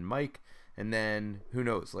Jerry and Mike, And then who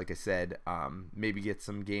knows? Like I said, maybe get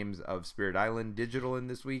some games of Spirit Island digital in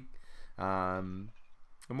this week, and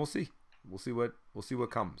we'll see. We'll see what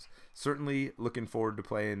comes. Certainly looking forward to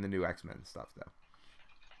playing the new X-Men stuff, though.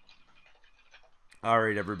 All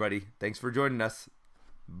right, everybody. Thanks for joining us.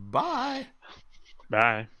 Bye.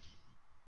 Bye.